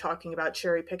people are talking about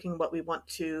cherry picking what we want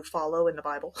to follow in the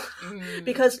Bible.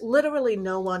 Because literally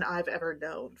no one I've ever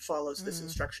known follows this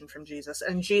instruction from Jesus.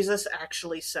 And Jesus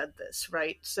actually said this,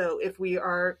 right? So if we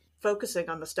are focusing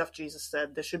on the stuff Jesus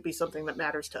said. This should be something that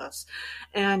matters to us.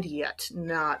 And yet,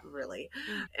 not really.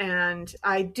 And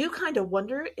I do kind of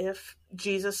wonder if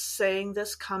Jesus saying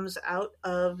this comes out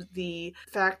of the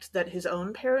fact that his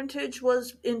own parentage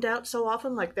was in doubt so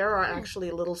often. Like, there are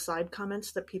actually little side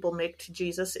comments that people make to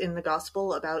Jesus in the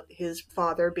gospel about his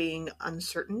father being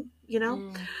uncertain,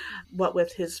 what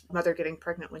with his mother getting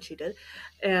pregnant when she did.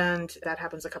 And that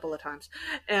happens a couple of times.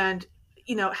 And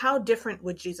how different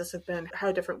would Jesus have been?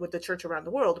 How different would the church around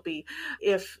the world be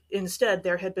if instead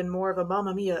there had been more of a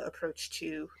Mamma Mia approach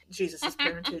to Jesus's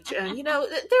parentage? And,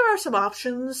 there are some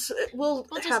options. We'll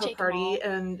have a party,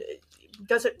 and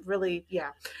does it really? Yeah.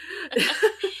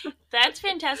 That's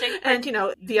fantastic. And,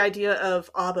 the idea of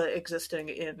Abba existing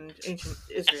in ancient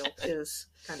Israel is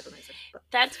kind of amazing. But.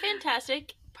 That's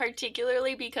fantastic.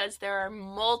 Particularly because there are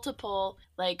multiple,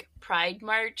 Pride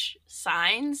March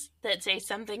signs that say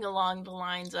something along the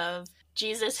lines of,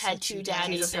 Jesus had two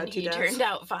daddies and he turned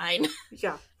out fine.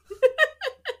 Yeah.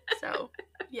 So,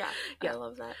 yeah, I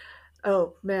love that.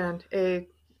 Oh, man, a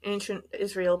ancient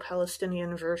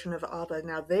Israel-Palestinian version of ABBA,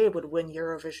 now they would win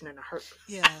Eurovision in a heartbeat.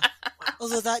 Yeah.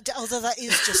 Although that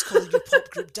is just calling your pop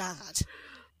group dad,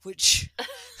 which...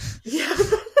 Yeah.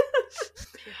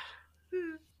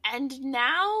 And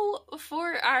now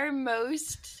for our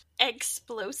most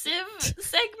explosive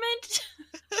segment.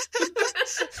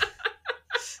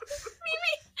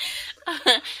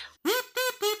 Mimi.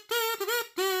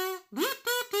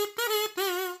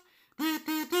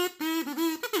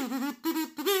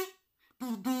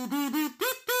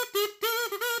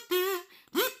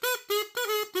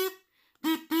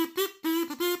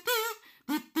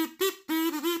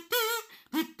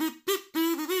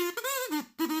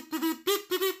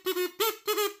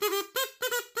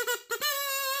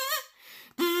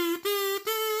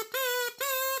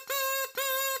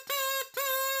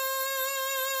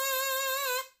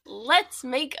 Let's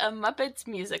make a Muppets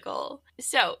musical.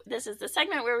 So, this is the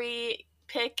segment where we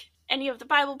pick any of the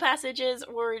Bible passages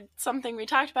or something we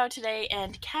talked about today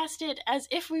and cast it as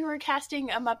if we were casting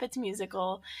a Muppets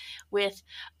musical with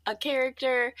a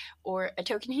character or a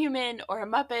token human or a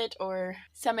Muppet or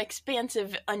some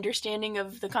expansive understanding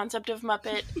of the concept of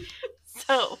Muppet.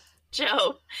 So,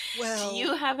 Joe, do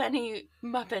you have any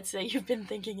Muppets that you've been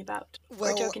thinking about?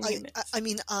 Or token humans?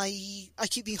 I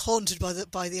keep being haunted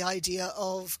by the idea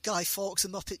of Guy Fawkes, a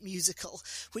Muppet musical,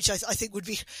 which I think would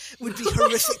be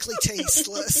horrifically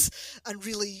tasteless and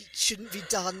really shouldn't be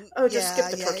done. Oh, just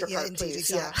skip the torture part, indeed, please.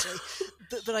 exactly. Yeah.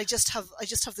 But I just have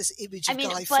this image of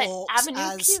Guy but Fawkes Avenue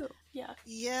as Q.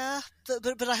 Yeah,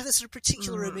 but I have this sort of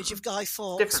particular image of Guy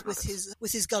Fawkes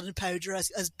with his gunpowder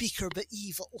as Beaker but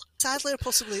evil. Sadly, or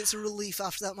possibly it's a relief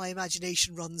after that my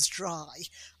imagination runs dry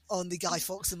on the Guy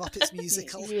Fawkes the Muppets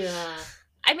musical. Yeah.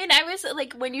 I mean, I was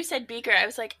when you said Beaker, I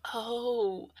was like,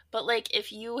 oh, but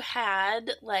if you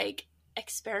had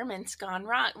experiments gone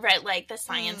wrong, right? The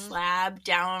science lab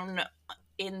down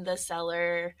in the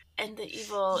cellar, and the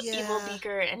evil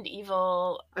Beaker and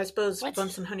evil... I suppose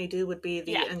Bunsen Honeydew would be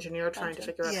the engineer trying to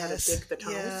figure out how to dig the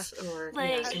tunnels, or in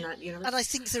that universe. And I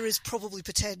think there is probably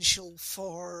potential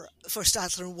for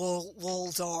Statler and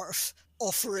Waldorf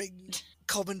offering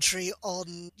commentary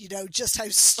on, just how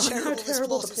terrible this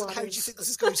plot is and how do you think this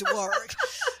is going to work.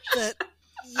 But,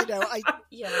 I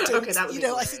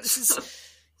think this is...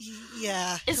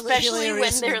 Yeah, especially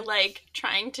when they're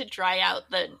trying to dry out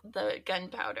the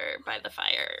gunpowder by the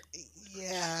fire.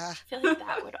 Yeah, I feel like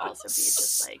that would also be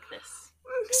just this.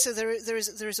 So there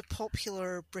is a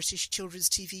popular British children's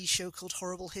TV show called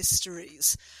Horrible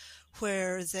Histories,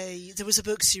 where there was a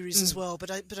book series as well, but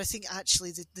I think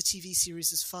actually the TV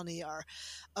series is funnier,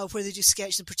 where they do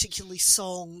sketches and particularly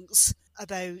songs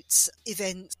about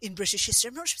events in British history.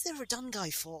 I'm not sure if they've ever done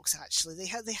Guy Fawkes, actually.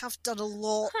 They have done a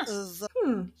lot of,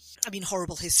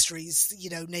 Horrible Histories,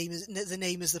 the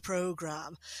name is the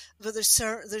programme. But there's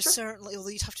certainly, although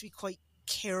you'd have to be quite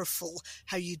careful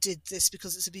how you did this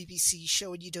because it's a BBC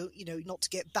show and you don't, not to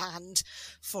get banned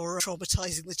for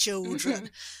traumatising the children.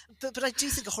 But I do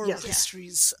think Horrible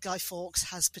Histories, Guy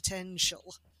Fawkes has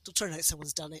potential. It'll turn out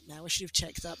someone's done it now. I should have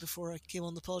checked that before I came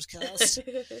on the podcast.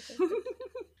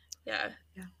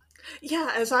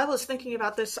 Yeah, as I was thinking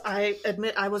about this, I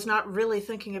admit I was not really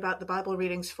thinking about the Bible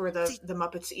readings for the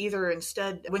Muppets either.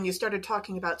 Instead, when you started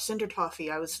talking about Cinder Toffee,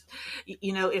 I was,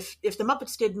 if the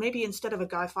Muppets did, maybe instead of a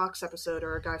Guy Fawkes episode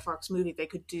or a Guy Fawkes movie, they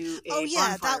could do a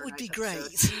Bonfire that would Night be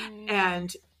episode. Great.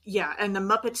 And the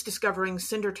Muppets discovering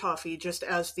Cinder Toffee just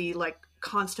as the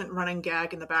constant running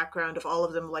gag in the background of all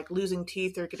of them losing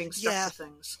teeth or getting stuck to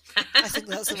things. I think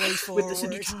that's the way forward. With the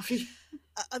Cinder Toffee.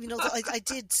 When I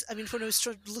was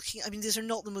looking, these are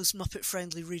not the most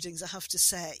Muppet-friendly readings, I have to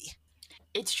say.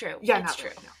 It's true. Yeah, it's true.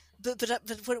 Really, no. But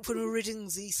when we were reading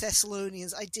the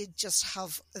Thessalonians, I did just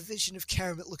have a vision of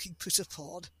Kermit looking put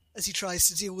upon as he tries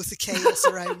to deal with the chaos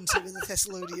around him in the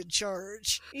Thessalonian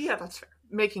church. Yeah, that's fair.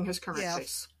 Making his Kermit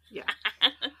face. Yeah.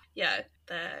 Yeah,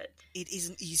 that... It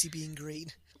isn't easy being green.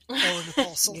 Or an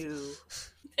apostle. No.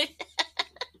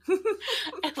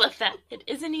 I love that. It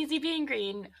isn't easy being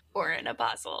green or an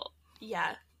apostle.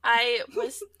 Yeah. I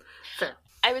was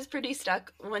pretty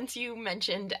stuck once you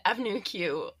mentioned Avenue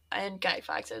Q and Guy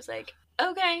Fawkes. I was like,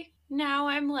 okay, now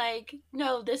I'm like,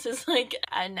 no, this is like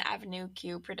an Avenue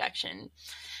Q production.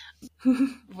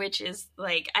 Which is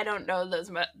like, I don't know those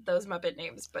Muppet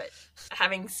names, but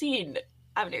having seen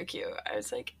Avenue Q, I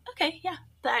was like, okay, yeah,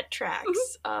 that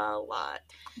tracks a lot.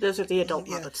 Those are the adult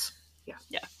Muppets.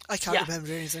 Yeah. I can't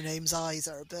remember any of their names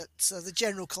either, but the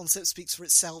general concept speaks for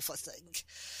itself, I think.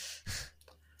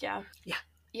 Yeah.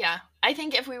 I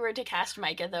think if we were to cast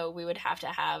Micah, though, we would have to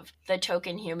have the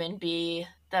token human be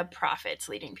the prophets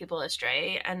leading people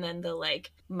astray, and then the,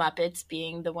 like, Muppets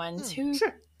being the ones who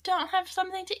don't have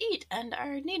something to eat and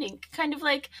are needing. Kind of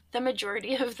like the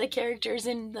majority of the characters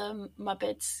in the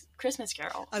Muppets Christmas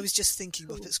Carol. I was just thinking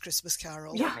Muppets Christmas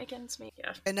Carol. Yeah. Against me.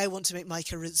 Yeah. I now want to make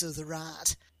Micah Rizzo the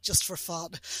Rat, just for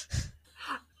fun.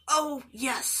 Oh,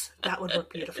 yes. That would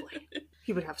work beautifully.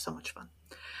 He would have so much fun.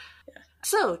 Yeah.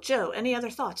 So, Joe, any other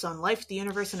thoughts on life, the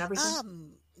universe, and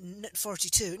everything?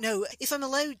 42. No, if I'm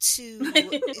allowed to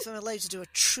do a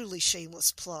truly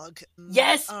shameless plug.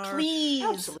 Yes,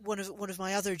 please. One of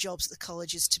my other jobs at the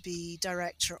college is to be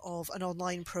director of an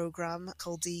online program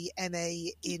called the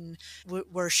MA in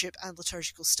Worship and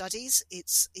Liturgical Studies.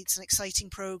 It's an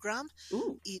exciting program.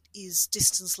 Ooh. It is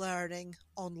distance learning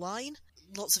online.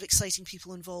 Lots of exciting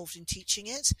people involved in teaching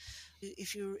it.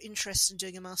 If you're interested in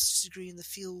doing a master's degree in the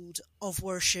field of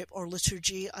worship or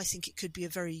liturgy, I think it could be a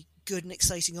very good and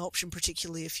exciting option,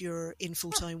 particularly if you're in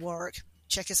full-time work.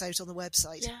 Check us out on the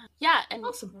website. Yeah, and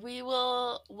awesome.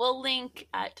 we'll link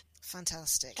at...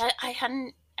 Fantastic. I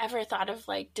hadn't ever thought of,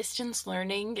 like, distance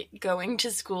learning going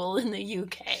to school in the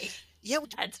UK. Yeah,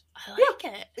 I like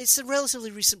it. It's a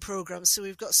relatively recent program, so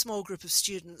we've got a small group of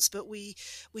students, but we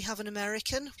have an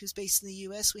American who's based in the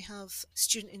US, we have a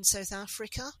student in South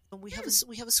Africa, and we have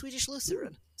a Swedish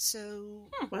Lutheran.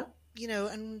 So,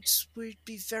 and we'd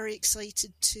be very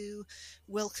excited to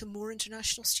welcome more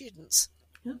international students.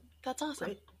 Yeah, that's awesome.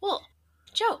 Great. Well,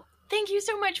 Joe, thank you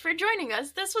so much for joining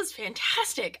us. This was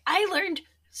fantastic. I learned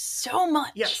so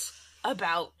much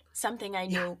about something I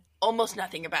knew almost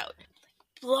nothing about.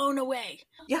 Blown away.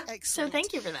 Yeah. Excellent. So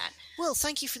thank you for that. Well,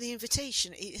 thank you for the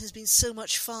invitation. It has been so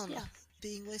much fun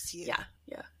being with you.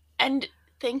 Yeah. And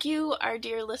thank you, our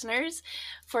dear listeners,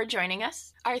 for joining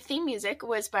us. Our theme music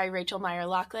was by Rachel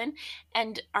Meyer-Laughlin,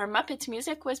 and our Muppets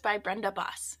music was by Brenda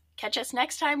Boss. Catch us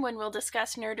next time when we'll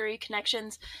discuss nerdery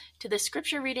connections to the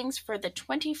scripture readings for the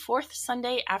 24th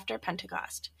Sunday after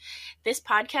Pentecost. This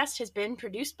podcast has been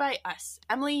produced by us,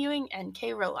 Emily Ewing and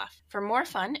Kay Roloff. For more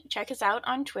fun, check us out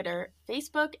on Twitter,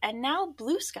 Facebook, and now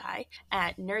Blue Sky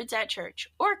at Nerds at Church,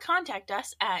 or contact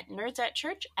us at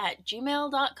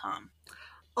nerdsatchurch@gmail.com.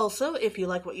 Also, if you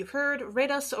like what you've heard, rate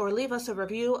us or leave us a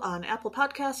review on Apple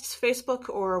Podcasts, Facebook,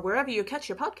 or wherever you catch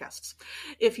your podcasts.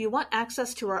 If you want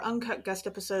access to our uncut guest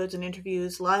episodes and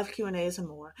interviews, live Q&As, and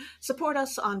more, support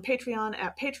us on Patreon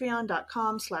at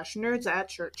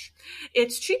patreon.com/nerdsatchurch.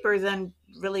 It's cheaper than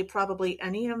really probably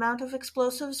any amount of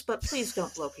explosives, but please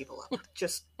don't blow people up.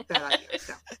 Just bad idea.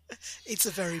 No. It's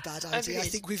a very bad idea. I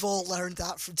think we've all learned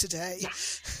that from today. Yeah.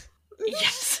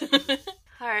 Yes.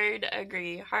 Hard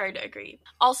agree.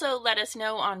 Also, let us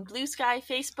know on Blue Sky,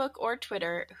 Facebook, or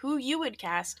Twitter who you would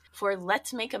cast for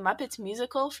Let's Make a Muppets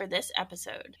musical for this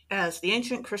episode. As the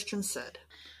ancient Christians said,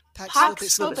 Pax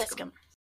Vobiscum.